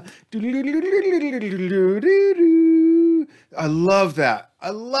love that. I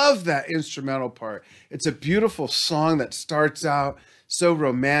love that instrumental part. It's a beautiful song that starts out so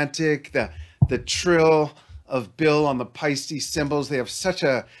romantic. The trill of Bill on the Paiste cymbals, they have such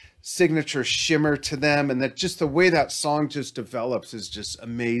a signature shimmer to them, and that just the way that song just develops is just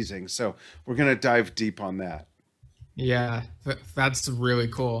amazing. So we're going to dive deep on that. Yeah, that's really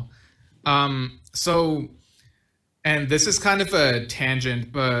cool. So, and this is kind of a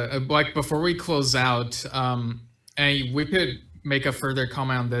tangent, but like before we close out, and we could make a further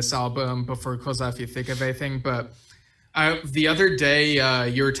comment on this album before we close out if you think of anything, but the other day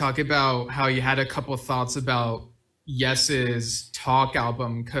you were talking about how you had a couple of thoughts about Yes's Talk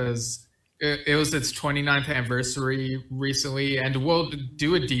album because it was its 29th anniversary recently, and we'll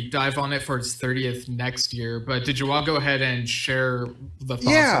do a deep dive on it for its 30th next year. But did you want to go ahead and share the thoughts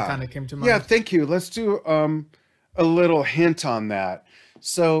that kind of came to mind? Yeah, thank you. Let's do a little hint on that.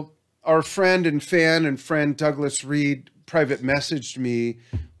 So our friend and fan and friend Douglas Reed private messaged me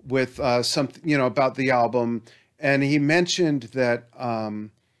with something, about the album, and he mentioned that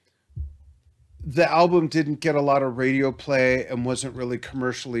the album didn't get a lot of radio play and wasn't really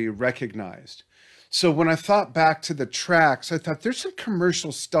commercially recognized. So when I thought back to the tracks, I thought there's some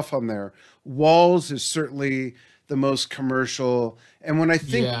commercial stuff on there. Walls is certainly the most commercial. And when I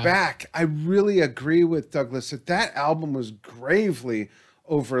think back, I really agree with Douglas that album was gravely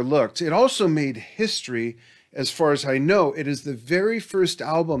overlooked. It also made history. As far as I know, it is the very first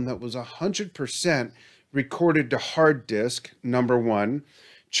album that was 100% recorded to hard disk, number one.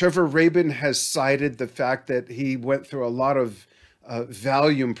 Trevor Rabin has cited the fact that he went through a lot of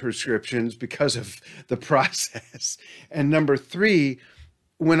Valium prescriptions because of the process. And number three,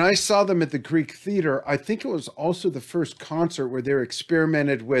 when I saw them at the Greek Theater, I think it was also the first concert where they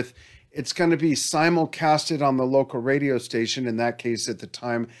experimented with, it's going to be simulcasted on the local radio station, in that case at the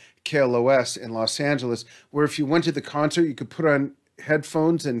time, KLOS in Los Angeles, where if you went to the concert, you could put on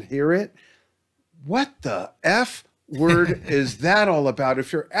headphones and hear it. What the F word is that all about?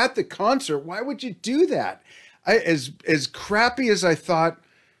 If you're at the concert, why would you do that? As crappy as I thought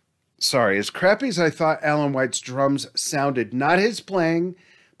Alan White's drums sounded, not his playing,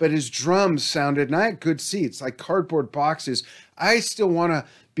 but his drums sounded, and I had good seats, like cardboard boxes. I still want to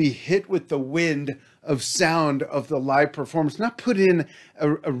be hit with the wind of sound of the live performance, not put in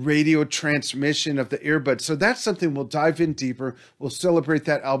a radio transmission of the earbud. So that's something we'll dive in deeper. We'll celebrate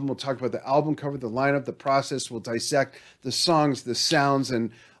that album. We'll talk about the album cover, the lineup, the process. We'll dissect the songs, the sounds,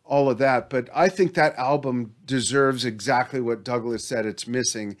 and all of that. But I think that album deserves exactly what Douglas said it's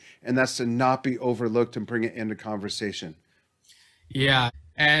missing, and that's to not be overlooked and bring it into conversation. Yeah,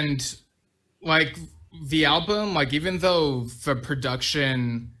 and like the album, like even though the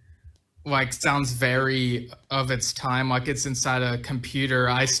production like sounds very of its time, like it's inside a computer,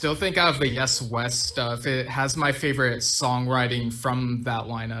 I still think out of the Yes West stuff, it has my favorite songwriting from that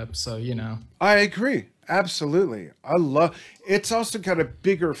lineup. So, I agree. Absolutely. It's also got a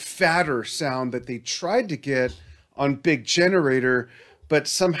bigger, fatter sound that they tried to get on Big Generator, but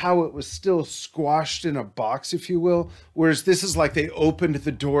somehow it was still squashed in a box, if you will. Whereas this is like they opened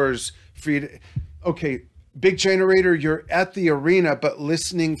the doors for you to, okay, big generator, you're at the arena, but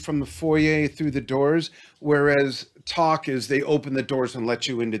listening from the foyer through the doors. Whereas talk is they open the doors and let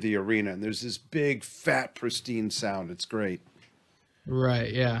you into the arena. And there's this big, fat, pristine sound. It's great.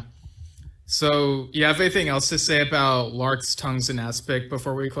 Right, yeah. So, you have anything else to say about Larks, Tongues, and Aspic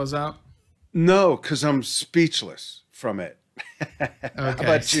before we close out? No, because I'm speechless from it. How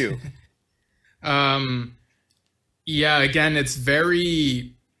about you? Yeah, again, it's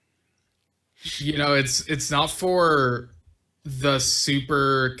very, it's not for the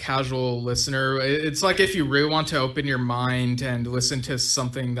super casual listener. It's like if you really want to open your mind and listen to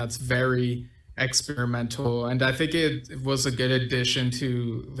something that's very experimental, and I think it was a good addition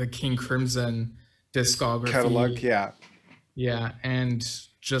to the King Crimson discography Catalog, yeah, and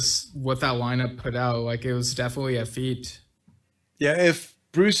just what that lineup put out, like, it was definitely a feat. Yeah, if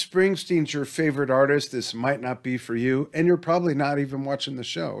Bruce Springsteen's your favorite artist, this might not be for you, and you're probably not even watching the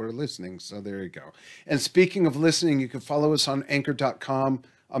show or listening, so there you go. And speaking of listening, you can follow us on anchor.com,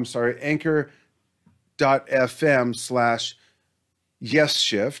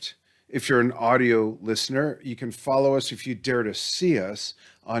 anchor.fm/YesShift. If you're an audio listener, you can follow us if you dare to see us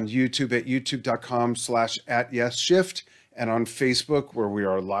on YouTube at youtube.com/@YesShift, and on Facebook, where we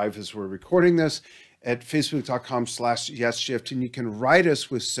are live as we're recording this, at facebook.com/YesShift. And you can write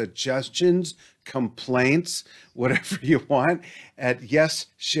us with suggestions, complaints, whatever you want, at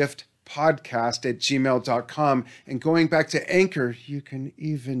yesshiftpodcast@gmail.com. And going back to Anchor, you can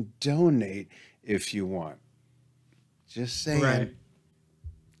even donate if you want. Just saying. Right.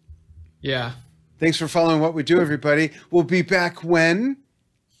 Yeah. Thanks for following what we do, everybody. We'll be back when?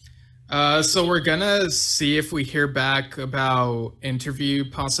 So we're gonna see if we hear back about interview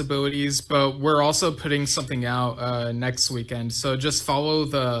possibilities, but we're also putting something out next weekend. So just follow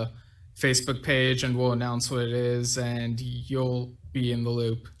the Facebook page and we'll announce what it is and you'll be in the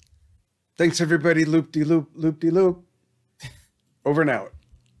loop. Thanks, everybody. Loop-de-loop, loop-de-loop. Over and out.